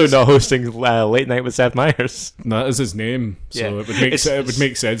he's also not hosting Late Night with Seth Meyers. That is his name, so it would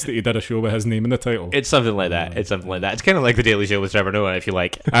make sense that he did a show with his name in the title. It's something like that. It's kind of like the Daily Show with Trevor Noah, if you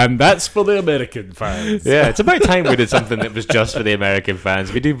like. And that's for the American fans. Yeah, it's about time we did something that was just for the American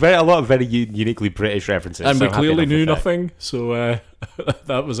fans. We do a lot of very uniquely British references, and we clearly knew nothing. So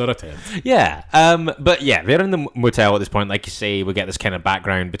that was our attempt. Yeah, but yeah, they're in the motel at this point. Like you say, we get this kind of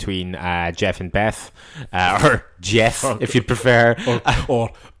background between Jeff and Beth, or Jeff, if you'd prefer, or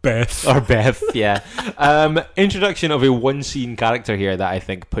Beth, or Beth. Yeah. Introduction of a one-scene character here that I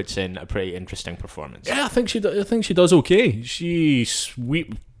think puts in a pretty interesting performance. Yeah, I think she does okay. She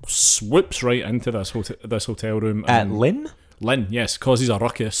swoops right into this hotel room. Lynn, yes, causes a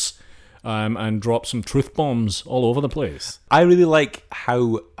ruckus. And drop some truth bombs all over the place. I really like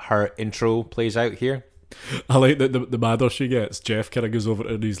how her intro plays out here. I like that the madder she gets. Jeff kind of goes over to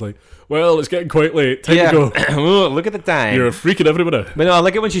her and he's like, well, it's getting quite late. Time to go. Oh, look at the time. You're freaking everybody out. But no, I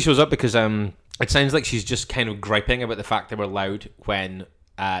like it when she shows up because it sounds like she's just kind of griping about the fact they were loud when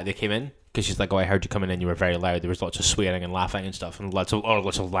they came in. Because she's like, oh, I heard you coming in, you were very loud. There was lots of swearing and laughing and stuff, and lots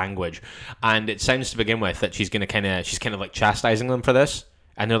of language. And it sounds to begin with that she's kind of like chastising them for this.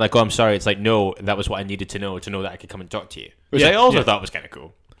 And they're like, oh, I'm sorry. It's like, no, that was what I needed to know that I could come and talk to you. Which I also thought was kind of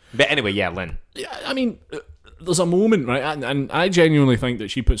cool. But anyway, yeah, Lynn. Yeah, I mean, there's a moment, right? And I genuinely think that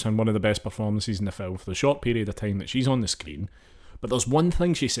she puts in one of the best performances in the film for the short period of time that she's on the screen. But there's one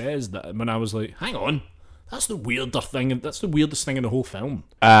thing she says that when I was like, hang on, that's the weirdest thing in the whole film.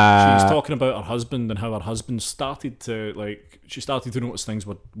 She's talking about her husband and how her husband started to, she started to notice things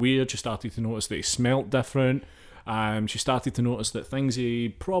were weird. She started to notice that he smelt different. She started to notice that things he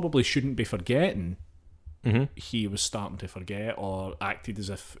probably shouldn't be forgetting, he was starting to forget or acted as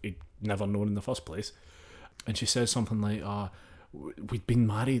if he'd never known in the first place. And she says something like, we'd been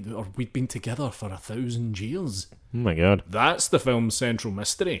married or we'd been together for 1,000 years. Oh my God. That's the film's central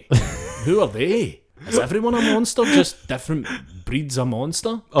mystery. Who are they? Is everyone a monster? Just different breeds of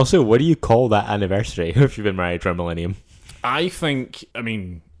monster? Also, what do you call that anniversary if you've been married for a millennium? I think,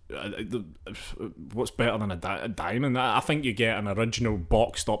 what's better than a diamond? I think you get an original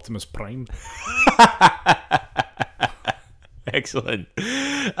boxed Optimus Prime. Excellent.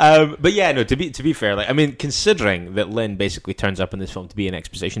 But yeah, no, to be fair, considering that Lynn basically turns up in this film to be an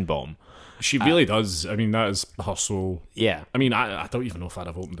exposition bomb. She really does. I mean, that is her soul. Yeah. I mean, I don't even know if I'd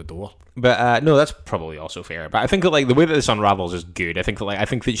have opened the door. But no, that's probably also fair. But I think that the way that this unravels is good. I think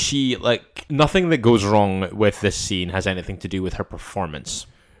that she nothing that goes wrong with this scene has anything to do with her performance.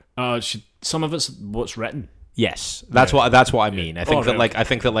 Some of it's what's written. Yes, that's what I mean. I think I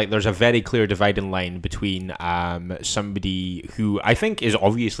think that there's a very clear dividing line between somebody who I think is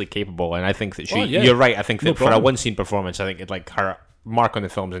obviously capable, and I think that you're right. I think that for a one scene performance, I think her mark on the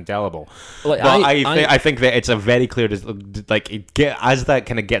film is indelible. I think that it's a very clear as that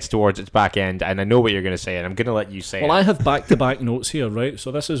kind of gets towards its back end, and I know what you're going to say, and I'm going to let you say it. Well, I have back-to-back notes here, right?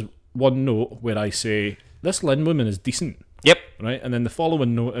 So this is one note where I say this Lynn woman is decent. Yep. Right, and then the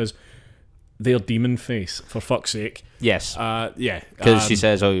following note is their demon face, for fuck's sake. Yes. Yeah. Because she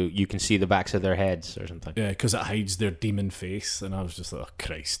says, oh, you can see the backs of their heads or something. Yeah, because it hides their demon face. And I was just like, oh,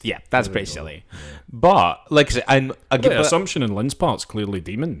 Christ. Yeah, that's pretty silly. But, like I said, the assumption in Lynn's part's clearly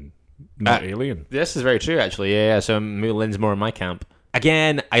demon, not alien. This is very true, actually. Yeah, so Lynn's more in my camp.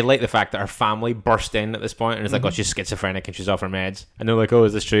 Again, I like the fact that her family burst in at this point and it's like, oh, she's schizophrenic and she's off her meds. And they're like, oh,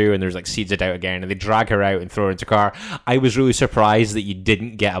 is this true? And there's seeds of doubt again. And they drag her out and throw her into a car. I was really surprised that you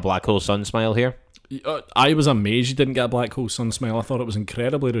didn't get a Black Hole Sun smile here. I was amazed you didn't get a Black Hole Sun smile. I thought it was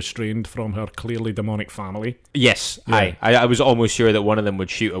incredibly restrained from her clearly demonic family. Yes, yeah. I was almost sure that one of them would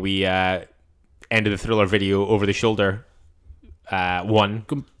shoot a wee end of the Thriller video over the shoulder. One.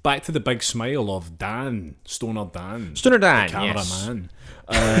 Going back to the big smile of Dan, Stoner Dan, the cameraman.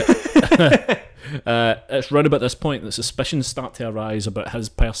 Yes. It's right about this point that suspicions start to arise about his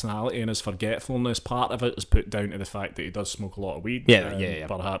personality and his forgetfulness. Part of it is put down to the fact that he does smoke a lot of weed. Yeah.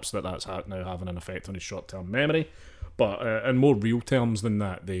 Perhaps that's now having an effect on his short-term memory. But in more real terms than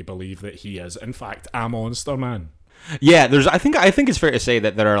that, they believe that he is, in fact, a monster man. Yeah, I think it's fair to say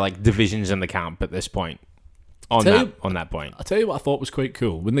that there are divisions in the camp at this point. On that point. I'll tell you what I thought was quite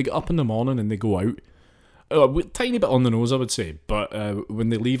cool. When they get up in the morning and they go out, a tiny bit on the nose, I would say, but when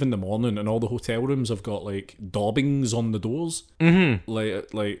they leave in the morning and all the hotel rooms have got daubings on the doors,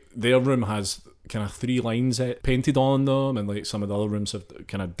 like their room has kind of 3 lines painted on them, and some of the other rooms have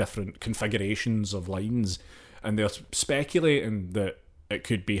kind of different configurations of lines, and they're speculating that it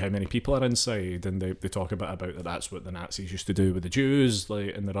could be how many people are inside, and they talk about that that's what the Nazis used to do with the Jews,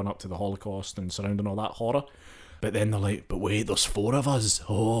 in the run up to the Holocaust and surrounding all that horror. But then they're like, but wait, there's 4 of us.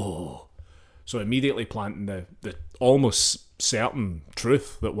 Oh. So immediately planting the almost certain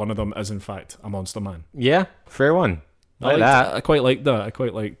truth that one of them is in fact a monster man. Yeah, fair one. I quite like that. I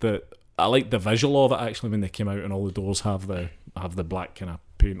quite like that. I like the visual of it actually when they came out and all the doors have the black kind of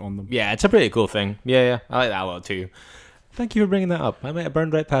paint on them. Yeah, it's a pretty cool thing. Yeah, I like that a lot too. Thank you for bringing that up. I might have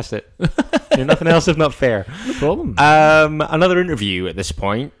burned right past it. You're nothing else if not fair. No problem. Another interview at this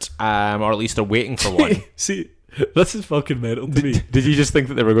point, or at least they're waiting for one. See, this is fucking mental to me. Did you just think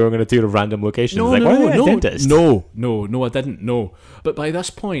that they were going to do a random location? No, I didn't. No. But by this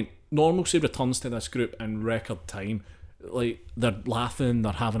point, normalcy returns to this group in record time. They're laughing,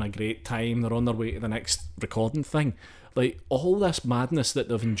 they're having a great time, they're on their way to the next recording thing. All this madness that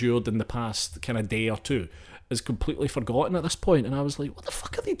they've endured in the past kind of day or two is completely forgotten at this point, and I was like, what the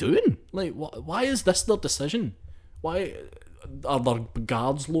fuck are they doing? Why is this their decision? Why are their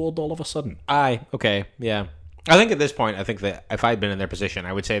guards lowered all of a sudden? Aye, okay, yeah. I think at this point, I think that if I'd been in their position,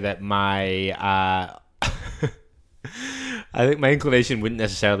 I would say that my I think my inclination wouldn't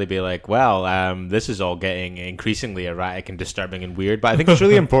necessarily be this is all getting increasingly erratic and disturbing and weird, but I think it's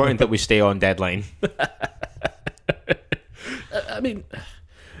really important that we stay on deadline. I mean,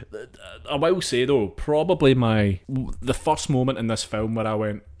 I will say though, probably the first moment in this film where I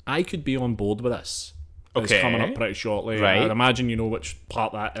went, I could be on board with this. Okay. It's coming up pretty shortly. Right. I'd imagine you know which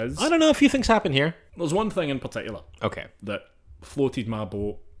part that is. I don't know, a few things happen here. There's one thing in particular Okay. that floated my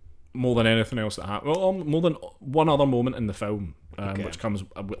boat more than anything else that happened. Well, more than one other moment in the film, which comes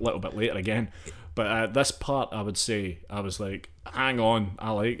a little bit later again. But this part, I would say, I was like, hang on,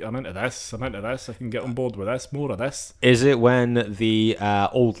 I'm into this, I can get on board with this, more of this. Is it when the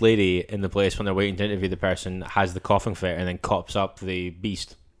old lady in the place, when they're waiting to interview the person, has the coughing fit and then cops up the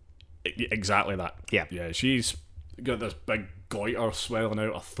beast? Exactly that. Yeah, she's got this big goiter swelling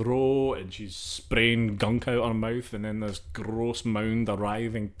out her throat, and she's spraying gunk out her mouth, and then this gross mound of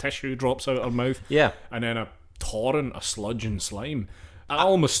writhing tissue drops out her mouth. Yeah. And then a torrent of sludge and slime. I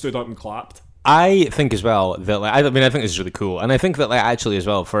almost stood up and clapped. I think as well that I think this is really cool, and I think that actually as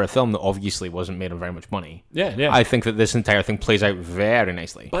well, for a film that obviously wasn't made on very much money, I think that this entire thing plays out very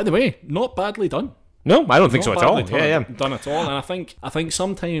nicely. By the way, not badly done. No, I don't think so Not at all. badly done at all. And I think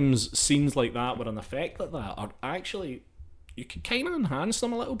sometimes scenes like that, with an effect like that, are actually, you can kind of enhance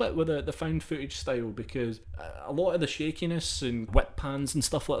them a little bit with the found footage style, because a lot of the shakiness and whip pans and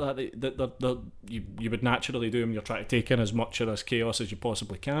stuff like that you would naturally do when you're trying to take in as much of this chaos as you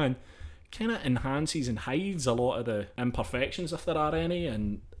possibly can, kind of enhances and hides a lot of the imperfections, if there are any,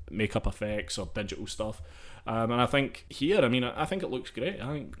 and makeup effects or digital stuff. And I think here, I think it looks great. I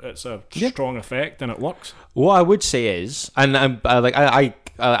think it's a strong effect and it works. What I would say is, and I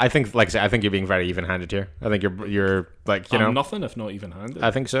think, like I said, I think you're being very even-handed here. I think you're like, I'm nothing if not even-handed. I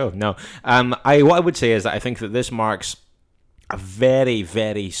think so. No, what I would say is that I think that this marks a very,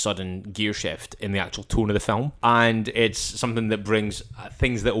 very sudden gear shift in the actual tone of the film, and it's something that brings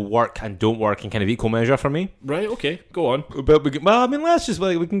things that work and don't work in kind of equal measure for me. Right. Okay. Go on. But let's just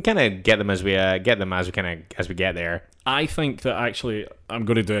we can kind of get them as we get there. I think that actually I'm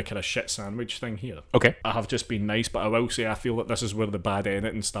going to do a kind of shit sandwich thing here. Okay. I have just been nice, but I will say I feel that this is where the bad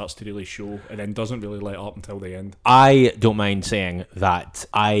editing starts to really show, and then doesn't really let up until the end. I don't mind saying that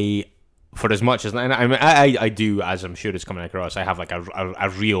for as much as, and I do, as I'm sure it's coming across, I have like a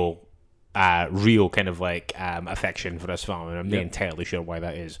real kind of like affection for this film, and I'm not entirely sure why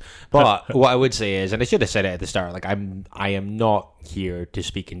that is. But what I would say is, and I should have said it at the start, like I am not here to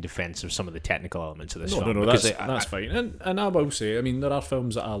speak in defense of some of the technical elements of this film. No, that's fine. And I will say, there are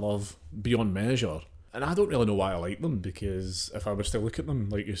films that I love beyond measure, and I don't really know why I like them, because if I was to look at them,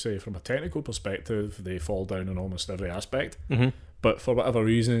 like you say, from a technical perspective, they fall down in almost every aspect. Mm-hmm. But for whatever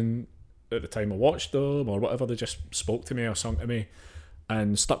reason, at the time I watched them or whatever, they just spoke to me or sung to me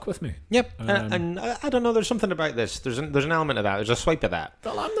and stuck with me. Yep. And I don't know, there's something about this. There's an element of that. There's a swipe of that.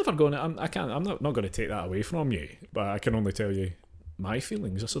 Well, I'm never going to. I'm not going to take that away from you. But I can only tell you my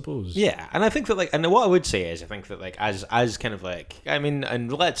feelings, I suppose. Yeah, and I think that and what I would say is, I think that as kind of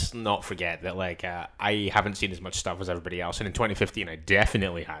and let's not forget that I haven't seen as much stuff as everybody else, and in 2015 I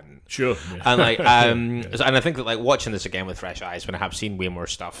definitely hadn't. Sure. Yeah. And and I think that watching this again with fresh eyes, when I have seen way more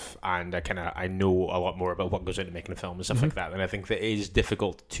stuff, and I know a lot more about what goes into making a film and stuff like that, and I think that it is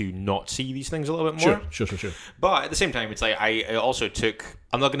difficult to not see these things a little bit more. Sure. But at the same time, it's I also took.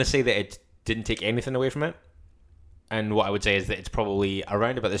 I'm not going to say that it didn't take anything away from it. And what I would say is that it's probably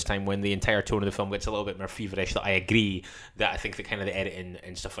around about this time when the entire tone of the film gets a little bit more feverish, that I agree that I think the kind of the editing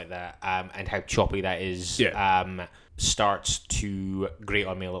and stuff like that, and how choppy that is, starts to grate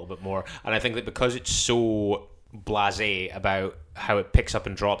on me a little bit more. And I think that because it's so blasé about how it picks up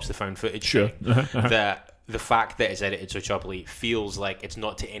and drops the found footage thing, that the fact that it's edited so choppily feels like it's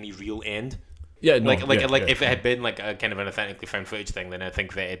not to any real end. Yeah, no, if it had been like a kind of an authentically found footage thing, then I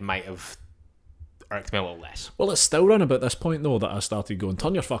think that it might have irked me a little less. Well, it's still around about this point though that I started going,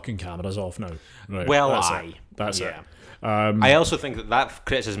 turn your fucking cameras off now. Right, that's it. I also think that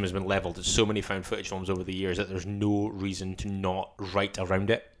criticism has been levelled at so many found footage films over the years that there's no reason to not write around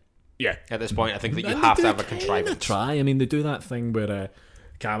it. Yeah. At this point, I think that you have to have a contrivance. They do that thing where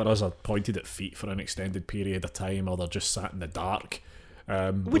cameras are pointed at feet for an extended period of time, or they're just sat in the dark.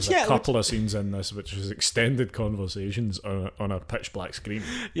 There's a couple of scenes in this which is extended conversations on a pitch black screen.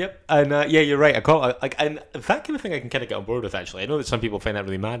 Yep, and you're right. I call it and that kind of thing I can kind of get on board with. Actually, I know that some people find that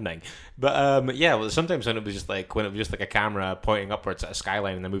really maddening, but sometimes when it was just like a camera pointing upwards at a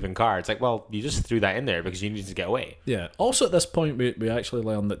skyline in a moving car, it's like, well, you just threw that in there because you needed to get away. Yeah. Also, at this point, we actually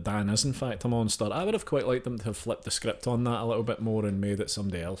learned that Dan is in fact a monster. I would have quite liked them to have flipped the script on that a little bit more and made it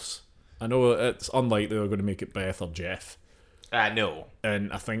somebody else. I know it's unlikely they're going to make it Beth or Jeff. No.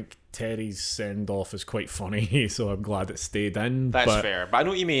 And I think Terry's send off is quite funny, so I'm glad it stayed in. That's but fair. But I know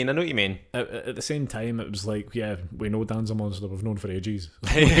what you mean. At the same time, it was like, yeah, we know Dan's a monster. We've known for ages.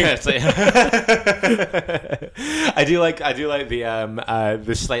 Yeah, it's like I do like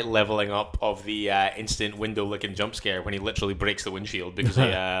the slight leveling up of the instant window licking jump scare when he literally breaks the windshield because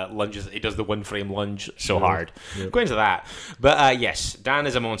he does the one frame lunge so hard. Yep. Go into that. But yes, Dan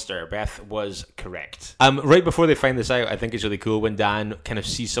is a monster. Beth was correct. Right before they find this out, I think it's really cool when Dan kind of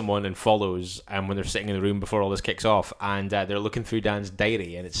sees someone and follows, when they're sitting in the room before all this kicks off, and they're looking through Dan's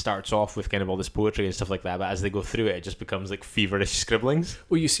diary, and it starts off with kind of all this poetry and stuff like that, but as they go through it, it just becomes like feverish scribblings.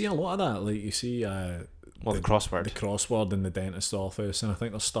 Well, you see a lot of that. Like, you see the crossword in the dentist's office, and I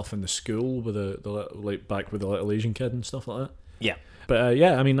think there's stuff in the school with the like back with the little Asian kid and stuff like that. Yeah. But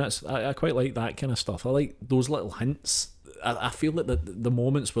yeah, I mean, I quite like that kind of stuff. I like those little hints. I feel like the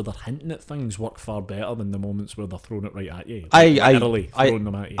moments where they're hinting at things work far better than the moments where they're throwing it right at you. Throwing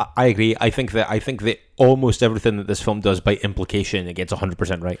them at you. I agree. I think that almost everything that this film does by implication, it gets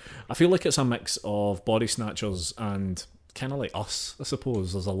 100% right. I feel like it's a mix of Body Snatchers and kind of like Us, I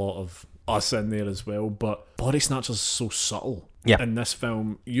suppose. There's a lot of Us in there as well, but Body Snatchers is so subtle. Yeah. And this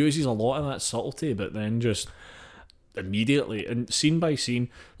film uses a lot of that subtlety, but then just immediately, and scene by scene,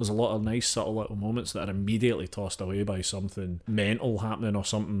 there's a lot of nice subtle little moments that are immediately tossed away by something mental happening or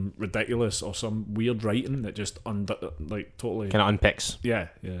something ridiculous or some weird writing that just totally kind of unpicks. Yeah.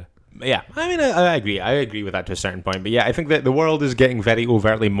 Yeah, I mean, I agree. I agree with that to a certain point. But yeah, I think that the world is getting very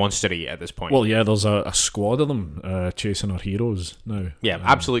overtly monstery at this point. Well, yeah, there's a squad of them chasing our heroes now. Yeah,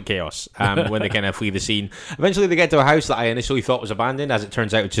 absolute chaos when they kind of flee the scene. Eventually, they get to a house that I initially thought was abandoned. As it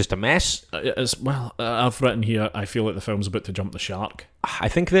turns out, it's just a mess. I've written here, I feel like the film's about to jump the shark. I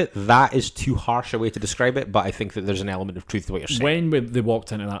think that is too harsh a way to describe it, but I think that there's an element of truth to what you're saying. When they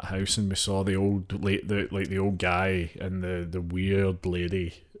walked into that house and we saw the old guy and the weird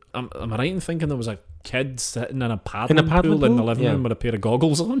lady. Am I right in thinking there was a kid sitting in a paddling pool in the living room with a pair of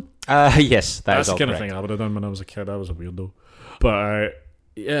goggles on? Yes, that's the kind of thing I would have done when I was a kid. I was a weirdo. But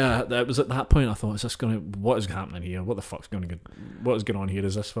yeah, that was at that point I thought, what is happening here? What is going on here?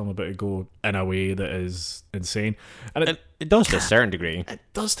 Is this film about to go in a way that is insane? And it does to a certain degree. It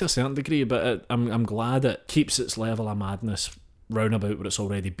does to a certain degree, but I'm glad it keeps its level of madness round about where it's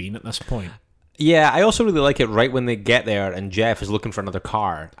already been at this point. Yeah, I also really like it right when they get there and Jeff is looking for another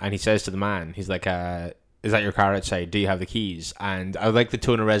car and he says to the man, he's like, is that your car outside? Do you have the keys? And I like the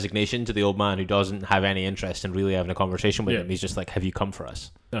tone of resignation to the old man who doesn't have any interest in really having a conversation with him. He's just like, have you come for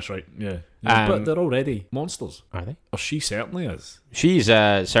us? That's right, yeah. But they're already monsters. Are they? Or she certainly is. She's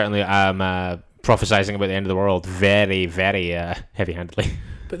certainly prophesizing about the end of the world very, very heavy-handedly.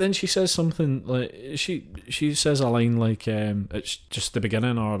 But then she says something like she says a line like it's just the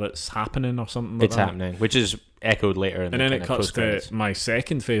beginning or it's happening or something like that. It's happening, which is echoed later in and then it cuts to my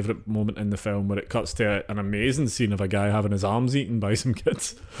second favourite moment in the film where it cuts to an amazing scene of a guy having his arms eaten by some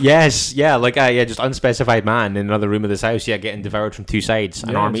kids. Yes, yeah, like just unspecified man in another room of this house, getting devoured from two sides,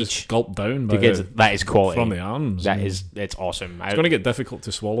 an arm each. Gulped down by that is quality. From the arms. It's awesome. It's going to get difficult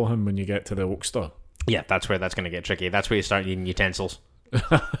to swallow him when you get to the oak store. Yeah, that's where that's going to get tricky. That's where you start needing utensils.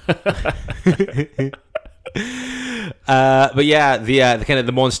 But yeah, the kind of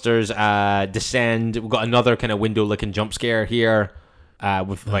the monsters descend. We've got another kind of window licking jump scare here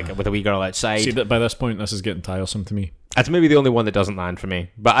with a wee girl outside. See that by this point this is getting tiresome to me. That's maybe the only one that doesn't land for me.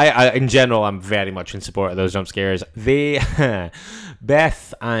 But I in general I'm very much in support of those jump scares. Beth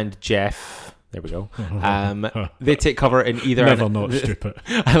and Jeff, there we go. They take cover in either. Never not stupid.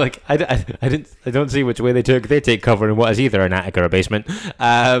 I don't see which way they took. They take cover in what is either an attic or a basement.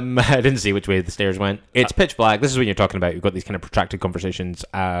 I didn't see which way the stairs went. It's pitch black. This is what you're talking about. You've got these kind of protracted conversations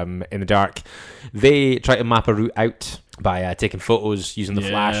in the dark. They try to map a route out by taking photos using the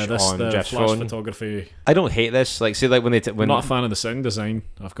flash on Jeff's phone. Photography. I don't hate this. Like, see, like when I'm not a fan of the sound design.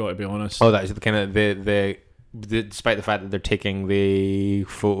 I've got to be honest. Oh, that's the kind of despite the fact that they're taking the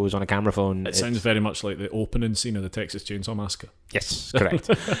photos on a camera phone, it sounds very much like the opening scene of the Texas Chainsaw Massacre. Yes, correct.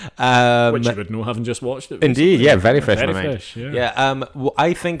 Which you would know having just watched it. Indeed, yeah, very fresh. Very fresh. Well,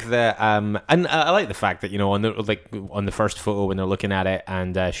 I think that, and I like the fact that on the first photo when they're looking at it,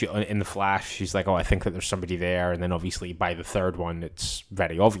 and she in the flash, she's like, "Oh, I think that there's somebody there," and then obviously by the third one, it's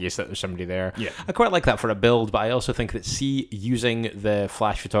very obvious that there's somebody there. Yeah, I quite like that for a build, but I also think that using the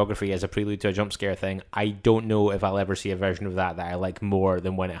flash photography as a prelude to a jump scare thing, I don't know if I'll ever see a version of that I like more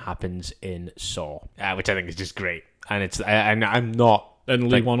than when it happens in Saw, which I think is just great. And I'm not in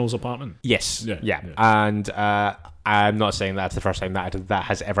Lee Wannell's apartment. Yes, yeah. And I'm not saying that's the first time that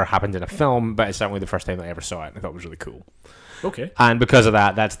has ever happened in a film, but it's certainly the first time that I ever saw it, and I thought it was really cool. Okay. And because of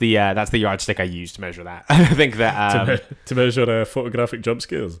that, that's the yardstick I use to measure that. I think that to measure photographic jump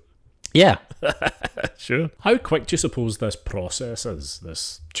scares. Yeah. Sure. How quick do you suppose this process is,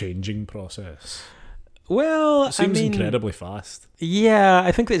 this changing process? Well, It seems incredibly fast. Yeah,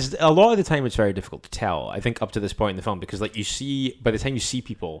 I think that a lot of the time it's very difficult to tell. I think up to this point in the film, because like you see, by the time you see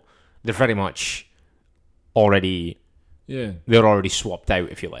people, they're very much already, they're already swapped out,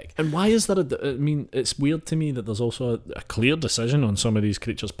 if you like. And why is there I mean, it's weird to me that there's also a clear decision on some of these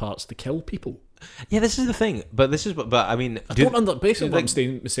creatures' parts to kill people. Yeah, this is the thing. But I mean, basically what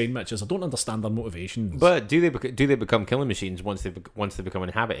I'm saying, Mitch, is I don't understand their motivations. But do they become killing machines once they become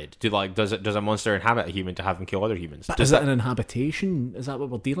inhabited? Does a monster inhabit a human to have them kill other humans? But is that an inhabitation? Is that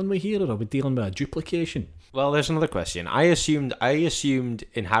what we're dealing with here, or are we dealing with a duplication? Well, there's another question. I assumed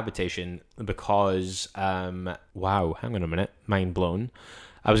inhabitation because wow, hang on a minute, mind blown.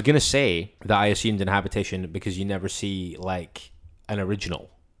 I was gonna say that I assumed inhabitation because you never see like an original.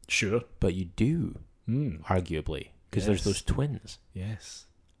 Sure. But you do, arguably, because there's those twins. Yes.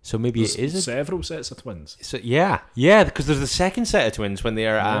 So maybe there's it is several sets of twins. So yeah, because there's the second set of twins when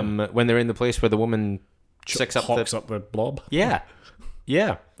they're when they're in the place where the woman hawks up the blob. Yeah.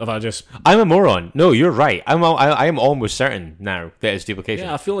 Yeah. I'm a moron. No, you're right. I am almost certain now that it's duplication.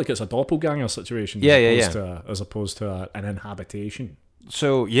 Yeah, I feel like it's a doppelganger situation. As opposed to an inhabitation.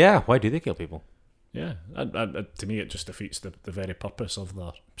 So yeah, why do they kill people? Yeah, to me it just defeats the very purpose of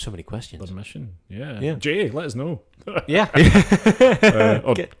that. So many questions. The mission. Yeah. Jay, let us know. Yeah.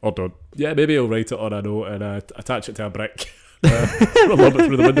 Or don't. Yeah, maybe I'll write it on a note and attach it to a brick. Lob it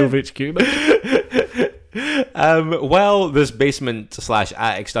through the window of HQ. While this basement /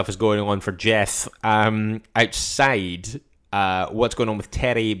 attic stuff is going on for Jeff, outside, what's going on with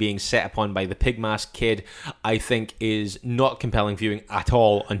Terry being set upon by the pig mask kid, I think is not compelling viewing at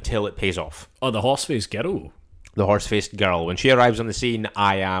all until it pays off. Oh, the horse-faced girl. The horse-faced girl. When she arrives on the scene,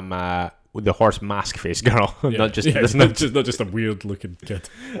 I am the horse mask-faced girl. Not just a weird-looking kid.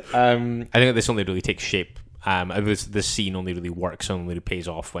 I think this only really takes shape. This scene only really works, only really pays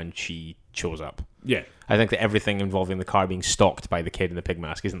off when she shows up. Yeah. I think that everything involving the car being stalked by the kid in the pig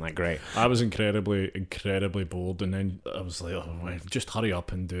mask isn't that great. I was incredibly bored, and then I was like, oh, just hurry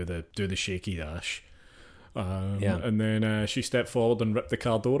up and do the shaky dash. And then she stepped forward and ripped the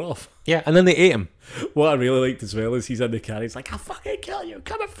car door off. Yeah, and then they ate him. What I really liked as well is he's in the car. He's like, I'll fucking kill you.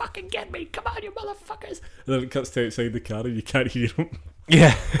 Come and fucking get me. Come on, you motherfuckers. And then it cuts to outside the car and you can't hear him.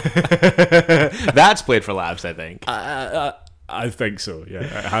 Yeah. That's played for laughs, I think. I think so, yeah.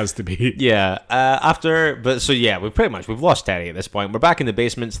 It has to be. Yeah. We've lost Terry at this point. We're back in the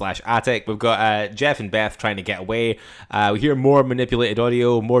basement / attic. We've got Jeff and Beth trying to get away. We hear more manipulated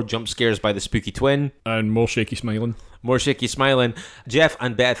audio, more jump scares by the spooky twin. And more shaky smiling. Jeff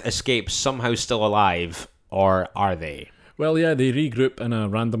and Beth escape somehow still alive, or are they? Well, yeah, they regroup in a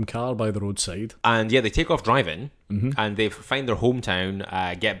random car by the roadside. And yeah, they take off driving, and they find their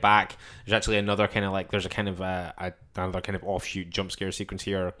hometown, get back. There's actually another kind of like, there's a kind of another kind of offshoot jump scare sequence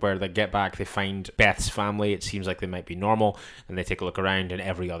here where they get back, they find Beth's family. It seems like they might be normal, and they take a look around, and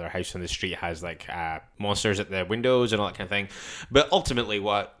every other house on the street has like monsters at the windows and all that kind of thing. But ultimately,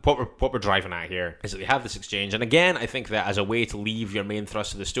 what we're driving at here is that they have this exchange, and again, I think that as a way to leave your main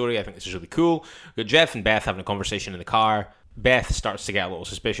thrust of the story, I think this is really cool. We've got Jeff and Beth having a conversation in the car. Beth starts to get a little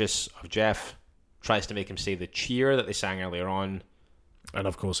suspicious of Jeff, tries to make him say the cheer that they sang earlier on. And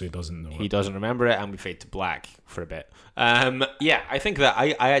of course he doesn't know it. He doesn't remember it, and we fade to black for a bit. I think that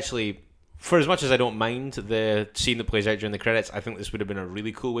I actually, for as much as I don't mind the scene that plays out during the credits, I think this would have been a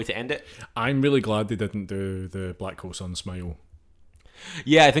really cool way to end it. I'm really glad they didn't do the Black Hole Sun smile.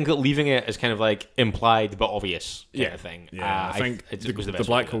 Yeah, I think that leaving it as kind of like implied but obvious kind of thing. Yeah, I think the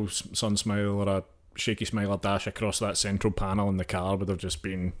Black Hole Sun smile or a shaky smile or dash across that central panel in the car would have just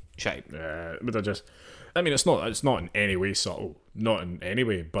been shite. I mean, it's not in any way subtle, not in any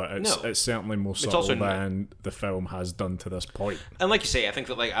way, but it's certainly more subtle than the film has done to this point. And like you say, I think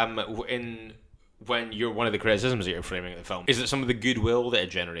that like when you're one of the criticisms that you're framing at the film is that some of the goodwill that it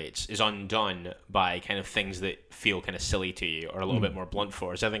generates is undone by kind of things that feel kind of silly to you or a little bit more blunt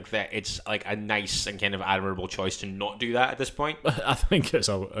force. I think that it's like a nice and kind of admirable choice to not do that at this point. I think it's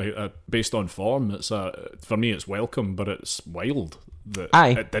a based on form. For me, it's welcome, but it's wild that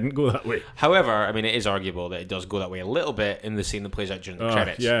it didn't go that way. However, I mean, it is arguable that it does go that way a little bit in the scene that plays out during the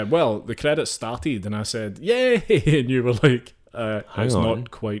credits. Yeah, well, the credits started and I said, yay! And you were like, it's not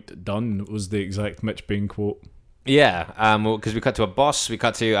quite done, was the exact Mitch Bain quote. Yeah, because we cut to a bus, we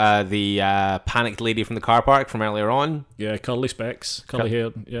cut to the panicked lady from the car park from earlier on. Yeah, curly specs, curly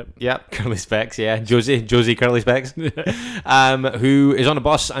hair. Yep, curly specs. Yeah, Josie curly specs. Who is on a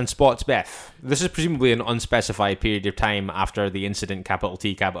bus and spots Beth. This is presumably an unspecified period of time after the incident. Capital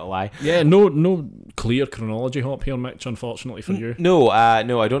T, capital I. Yeah, no clear chronology hop here, Mitch. Unfortunately for you. No, I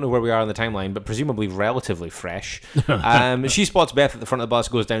don't know where we are on the timeline, but presumably relatively fresh. She spots Beth at the front of the bus,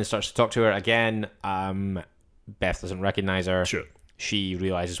 goes down and starts to talk to her again. Beth doesn't recognize her. Sure. She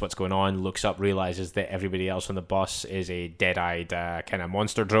realizes what's going on, looks up, realizes that everybody else on the bus is a dead-eyed kind of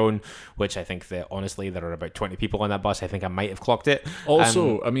monster drone, which I think that, honestly, there are about 20 people on that bus. I think I might have clocked it.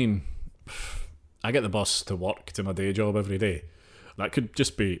 Also, I mean, I get the bus to work, to my day job every day. That could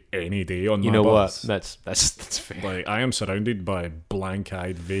just be any day on my bus. You know what? That's fair. Like, I am surrounded by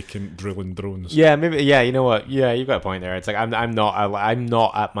blank-eyed, vacant drilling drones. Yeah, maybe. Yeah, you know what? Yeah, you've got a point there. It's like I'm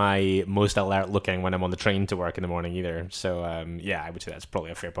not at my most alert looking when I'm on the train to work in the morning either. So yeah, I would say that's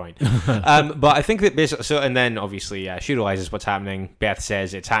probably a fair point. But I think that basically, and then obviously she realizes what's happening. Beth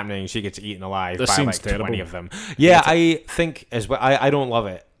says it's happening. She gets eaten alive by like 20 of them. Yeah, I think as well. I don't love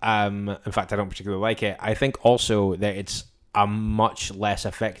it. In fact, I don't particularly like it. I think also that it's a much less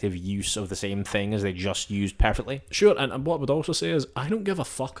effective use of the same thing as they just used perfectly. Sure, and what I would also say is, I don't give a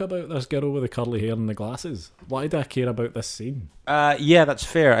fuck about this girl with the curly hair and the glasses. Why do I care about this scene? Yeah, that's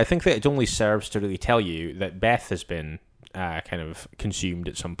fair. I think that it only serves to really tell you that Beth has been kind of consumed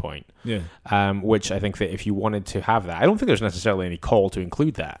at some point. Yeah. Which I think that if you wanted to have that, I don't think there's necessarily any call to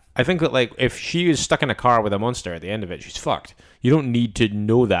include that. I think that like if she is stuck in a car with a monster at the end of it, she's fucked. You don't need to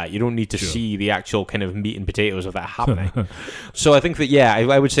know that. You don't need to see the actual kind of meat and potatoes of that happening. So I think that, yeah,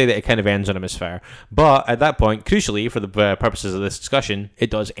 I would say that it kind of ends on a misfire. But at that point, crucially, for the purposes of this discussion, it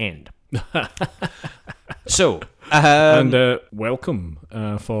does end. So... and welcome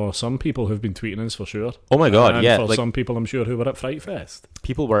for some people who've been tweeting us for sure. Oh my god, and yeah. For some people, I'm sure, who were at Fright Fest.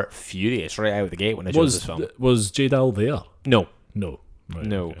 People were furious right out of the gate when I chose this film. Was J-Dal there? No. Right,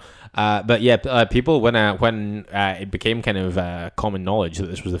 no. Okay. But yeah, people, when it became kind of common knowledge that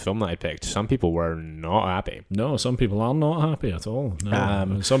this was the film that I picked, some people were not happy. No, some people are not happy at all.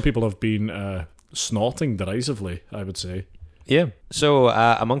 No. Some people have been snorting derisively, I would say. Yeah. So,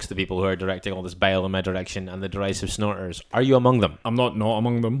 amongst the people who are directing all this bile in my direction and the derisive snorters, are you among them? I'm not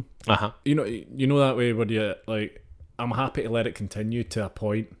among them. Uh-huh. You know that way where you like, I'm happy to let it continue to a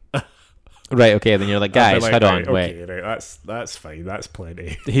point. Right, okay, then you're like, guys, hold on, okay, wait. Right, that's fine, that's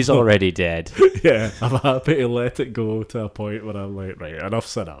plenty. He's already dead. Yeah, I'm happy to let it go to a point where I'm like, right,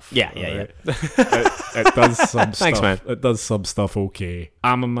 enough's enough. Yeah. It does some Thanks, stuff. man. It does some stuff okay.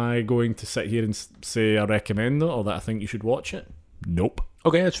 Am I going to sit here and say I recommend it or that I think you should watch it? Nope.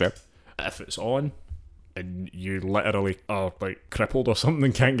 Okay, that's fair. If it's on and you literally are like crippled or something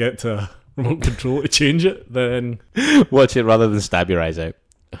and can't get to remote control to change it, then Watch it rather than stab your eyes out.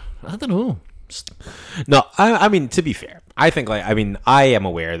 I don't know. No, I mean, to be fair, I think I am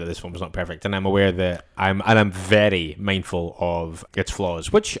aware that this film is not perfect, and I'm aware that I'm very mindful of its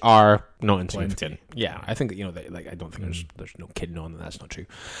flaws, which are not insignificant. Yeah, I think that, I don't think there's no kidding on that that's not true.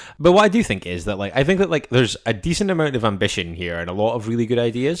 But what I do think is that I think that there's a decent amount of ambition here and a lot of really good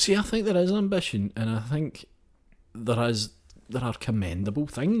ideas. See, I think there is ambition, and I think there are commendable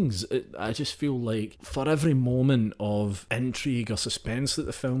things. I just feel like for every moment of intrigue or suspense that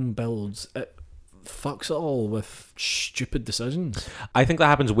the film builds, it fucks it all with stupid decisions. I think that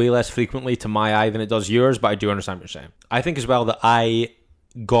happens way less frequently to my eye than it does yours, but I do understand what you're saying. I think as well that I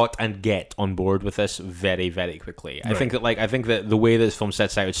got and get on board with this very, very quickly. Right. I think that the way this film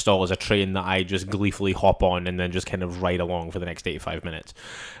sets out its stall is a train that I just gleefully hop on and then just kind of ride along for the next 85 minutes.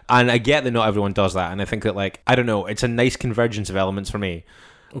 And I get that not everyone does that, and I think that I don't know, it's a nice convergence of elements for me.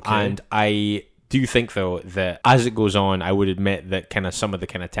 Okay. And I do think though that as it goes on, I would admit that kind of some of the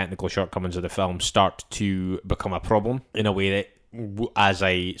kind of technical shortcomings of the film start to become a problem in a way that, as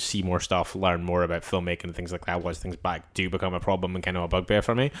I see more stuff, learn more about filmmaking and things like that, watch things back, do become a problem and kind of a bugbear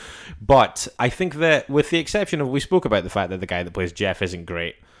for me. But I think that with the exception of, we spoke about the fact that the guy that plays Jeff isn't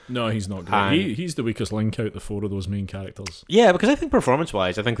great. No, he's not great. He's the weakest link out the four of those main characters. Yeah, because I think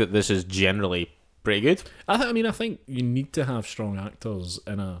performance-wise, I think that this is generally pretty good. I think you need to have strong actors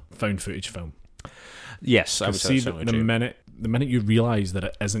in a found footage film. Yes, I would say the minute you realise that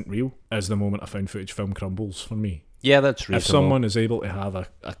it isn't real is the moment a found footage film crumbles for me. Yeah, that's reasonable. If someone is able to have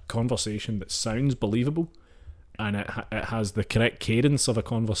a conversation that sounds believable and it has the correct cadence of a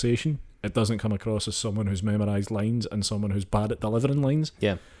conversation, it doesn't come across as someone who's memorised lines and someone who's bad at delivering lines.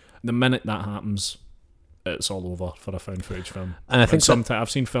 Yeah. The minute that happens, it's all over for a found footage film. And I think sometimes I've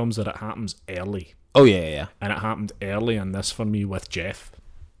seen films that it happens early. Oh, yeah. And it happened early in this for me with Jeff.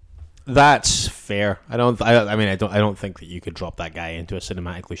 That's fair. I mean, I don't think that you could drop that guy into a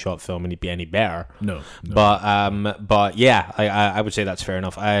cinematically shot film and he'd be any better. No. But yeah, I would say that's fair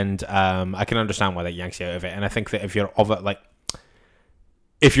enough, and I can understand why that yanks you out of it. And I think that if you're of it, like,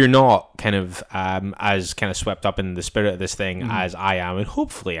 if you're not kind of as kind of swept up in the spirit of this thing as I am, and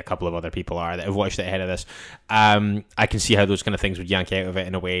hopefully a couple of other people are that have watched it ahead of this, I can see how those kind of things would yank you out of it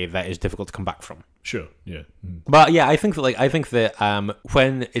in a way that is difficult to come back from. Sure, yeah. But yeah, I think that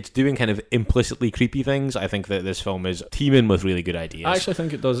when it's doing kind of implicitly creepy things, I think that this film is teeming with really good ideas. I actually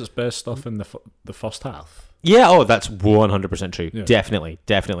think it does its best stuff in the first half. Yeah, that's 100% true. Yeah. Definitely.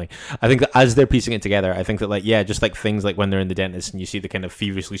 I think that as they're piecing it together, I think that just like things like when they're in the dentist and you see the kind of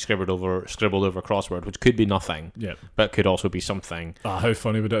feverishly scribbled over crossword, which could be nothing, Yeah. but could also be something. How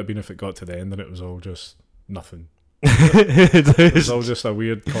funny would it have been if it got to the end and it was all just nothing? It was all just a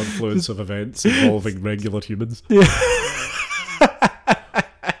weird confluence of events involving regular humans. I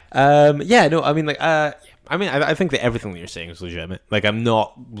think that everything that you're saying is legitimate. Like, I'm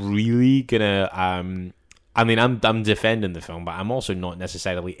not really gonna. I'm defending the film, but I'm also not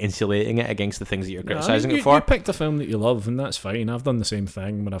necessarily insulating it against the things that you're criticizing it for. You picked a film that you love, and that's fine. I've done the same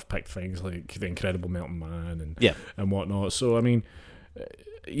thing when I've picked things like The Incredible Melting Man and whatnot. So, I mean,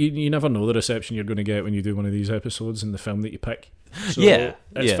 you never know the reception you're going to get when you do one of these episodes in the film that you pick. So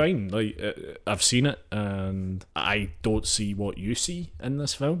it's fine. Like, I've seen it, and I don't see what you see in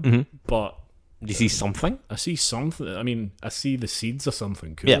this film, but do you see something? I see something. I mean, I see the seeds of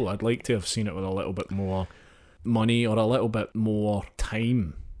something cool. Yeah. I'd like to have seen it with a little bit more money or a little bit more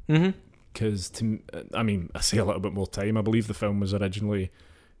time. Because, I say a little bit more time. I believe the film was originally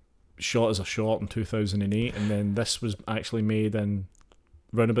shot as a short in 2008, and then this was actually made in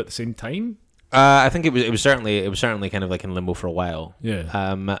around about the same time. I think it was certainly kind of like in limbo for a while.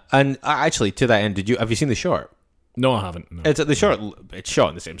 Yeah. And actually, to that end, have you seen the short? No, I haven't. No. It's shot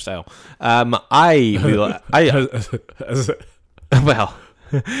in the same style. I really like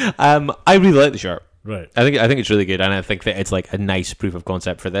the short. Right. I think it's really good, and I think that it's like a nice proof of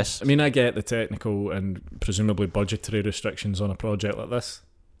concept for this. I mean, I get the technical and presumably budgetary restrictions on a project like this.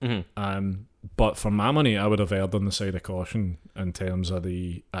 But for my money, I would have erred on the side of caution in terms of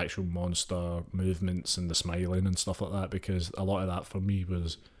the actual monster movements and the smiling and stuff like that, because a lot of that for me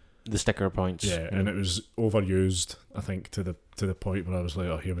was the sticker points. Yeah, and it was overused, I think, to the point where I was like,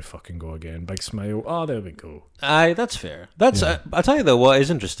 oh, here we fucking go again. Big smile. Oh, there we go. Aye, that's fair. That's I'll tell you though, what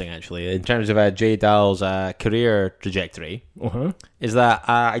is interesting actually in terms of Jay Dahl's career trajectory is that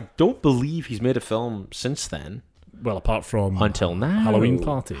I don't believe he's made a film since then. Well, apart from until now, Halloween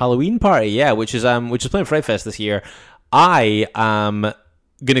Party, yeah, which is playing Fright Fest this year. I am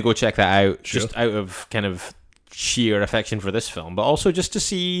gonna go check that out, just out of kind of sheer affection for this film, but also just to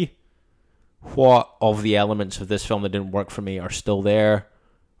see what of the elements of this film that didn't work for me are still there,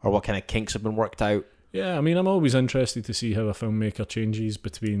 or what kind of kinks have been worked out. Yeah, I mean, I'm always interested to see how a filmmaker changes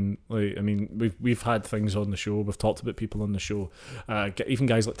between, like, I mean, we've had things on the show, we've talked about people on the show, even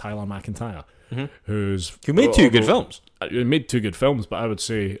guys like Tyler McIntyre, who made two good films. Made two good films, but I would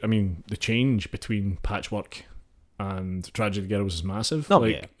say, I mean, the change between Patchwork and Tragedy Girls is massive. Oh,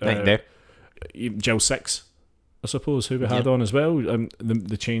 like, yeah, Jill Six, I suppose, who we had on as well.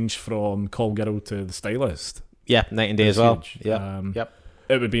 The change from Call Girl to The Stylist. Yeah, Night and Day as well. Yeah,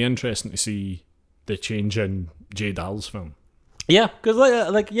 It would be interesting to see the change in Jay Dahl's film. Yeah, because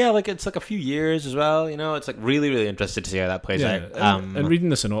it's like a few years as well. You know, it's like really, really interested to see how that plays out. And reading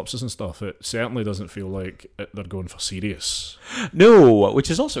the synopsis and stuff, it certainly doesn't feel like they're going for serious. No, which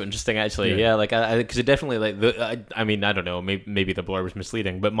is also interesting actually. Yeah, like because it definitely I mean, I don't know, maybe the blurb was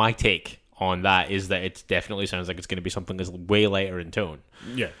misleading, but my take on that is that it definitely sounds like it's going to be something that's way lighter in tone.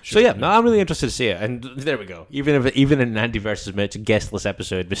 Yeah. Sure, so yeah, no, I'm really interested to see it, and there we go. Even in an Andy versus Mitch guestless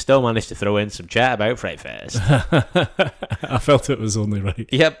episode, we still managed to throw in some chat about Fright Fest. I felt it was only right.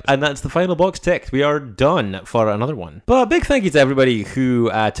 Yep, and that's the final box ticked. We are done for another one. But a big thank you to everybody who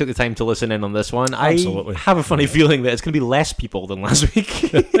took the time to listen in on this one. Absolutely. I have a funny feeling that it's going to be less people than last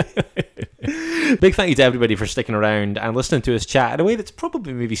week. Big thank you to everybody for sticking around and listening to us chat in a way that's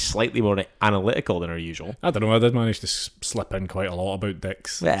probably maybe slightly more analytical than our usual. I don't know, I did manage to slip in quite a lot about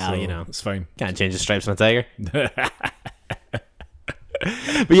dicks. Well, so you know, it's fine. Can't change the stripes on a tiger.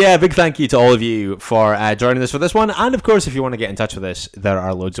 But yeah, big thank you to all of you for joining us for this one. And of course, if you want to get in touch with us, there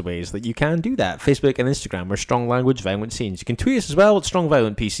are loads of ways that you can do that. Facebook and Instagram are Strong Language Violent Scenes. You can tweet us as well at Strong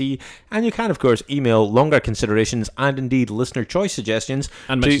Violent PC, and you can of course email longer considerations and indeed listener choice suggestions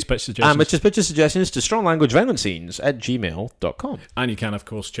and Mitch's pitch suggestions to stronglanguageviolentscenes@gmail.com. And you can of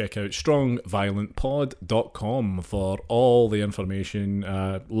course check out strongviolentpod.com for all the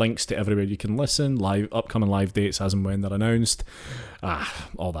information, links to everywhere you can listen, upcoming live dates as and when they're announced.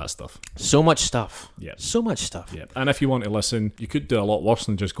 All that stuff. So much stuff. Yeah. So much stuff. Yeah. And if you want to listen, you could do a lot worse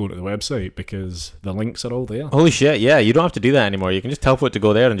than just go to the website because the links are all there. Holy shit, yeah, you don't have to do that anymore. You can just tell folk to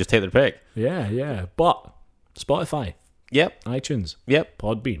go there and just take their pick. Yeah. But Spotify, Yep. iTunes, Yep.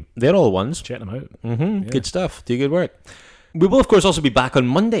 Podbean, They're all the ones. check them out. Mm-hmm. Good stuff. Do good work. We will, of course, also be back on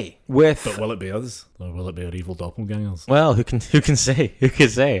Monday with... But will it be us? Or will it be our evil doppelgangers? Well, who can say? Who can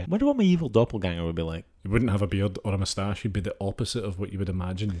say? I wonder what my evil doppelganger would be like. You wouldn't have a beard or a moustache. You'd be the opposite of what you would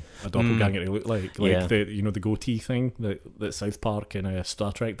imagine a doppelganger to look like. Like the goatee thing that South Park and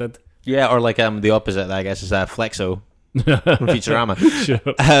Star Trek did. Yeah, or like the opposite, I guess, is Flexo from Futurama.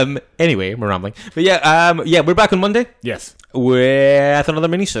 Sure. Anyway, we're rambling. But we're back on Monday. Yes. With another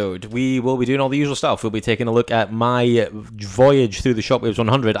mini-sode. We will be doing all the usual stuff. We'll be taking a look at my voyage through the Shockwaves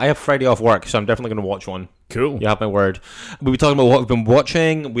 100. I have Friday off work, so I'm definitely going to watch one. Cool. You have my word. We'll be talking about what we've been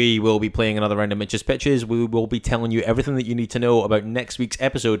watching. We will be playing another round of Mitch's Pitches. We will be telling you everything that you need to know about next week's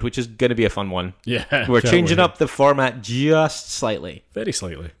episode, which is going to be a fun one. Yeah. We're changing up the format just slightly. Very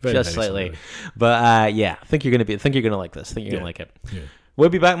slightly. Very slightly. But I think you're going to like this. I think you're going to like it. Yeah. We'll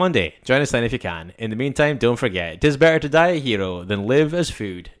be back Monday. Join us then if you can. In the meantime, don't forget, it is better to die a hero than live as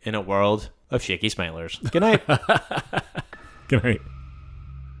food in a world of shaky smilers. Good night. Good night.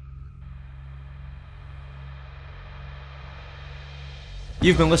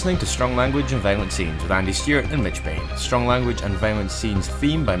 You've been listening to Strong Language and Violent Scenes with Andy Stewart and Mitch Bain. Strong Language and Violent Scenes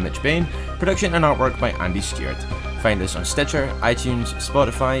theme by Mitch Bain. Production and artwork by Andy Stewart. Find us on Stitcher, iTunes,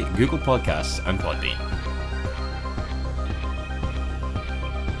 Spotify, Google Podcasts and Podbean.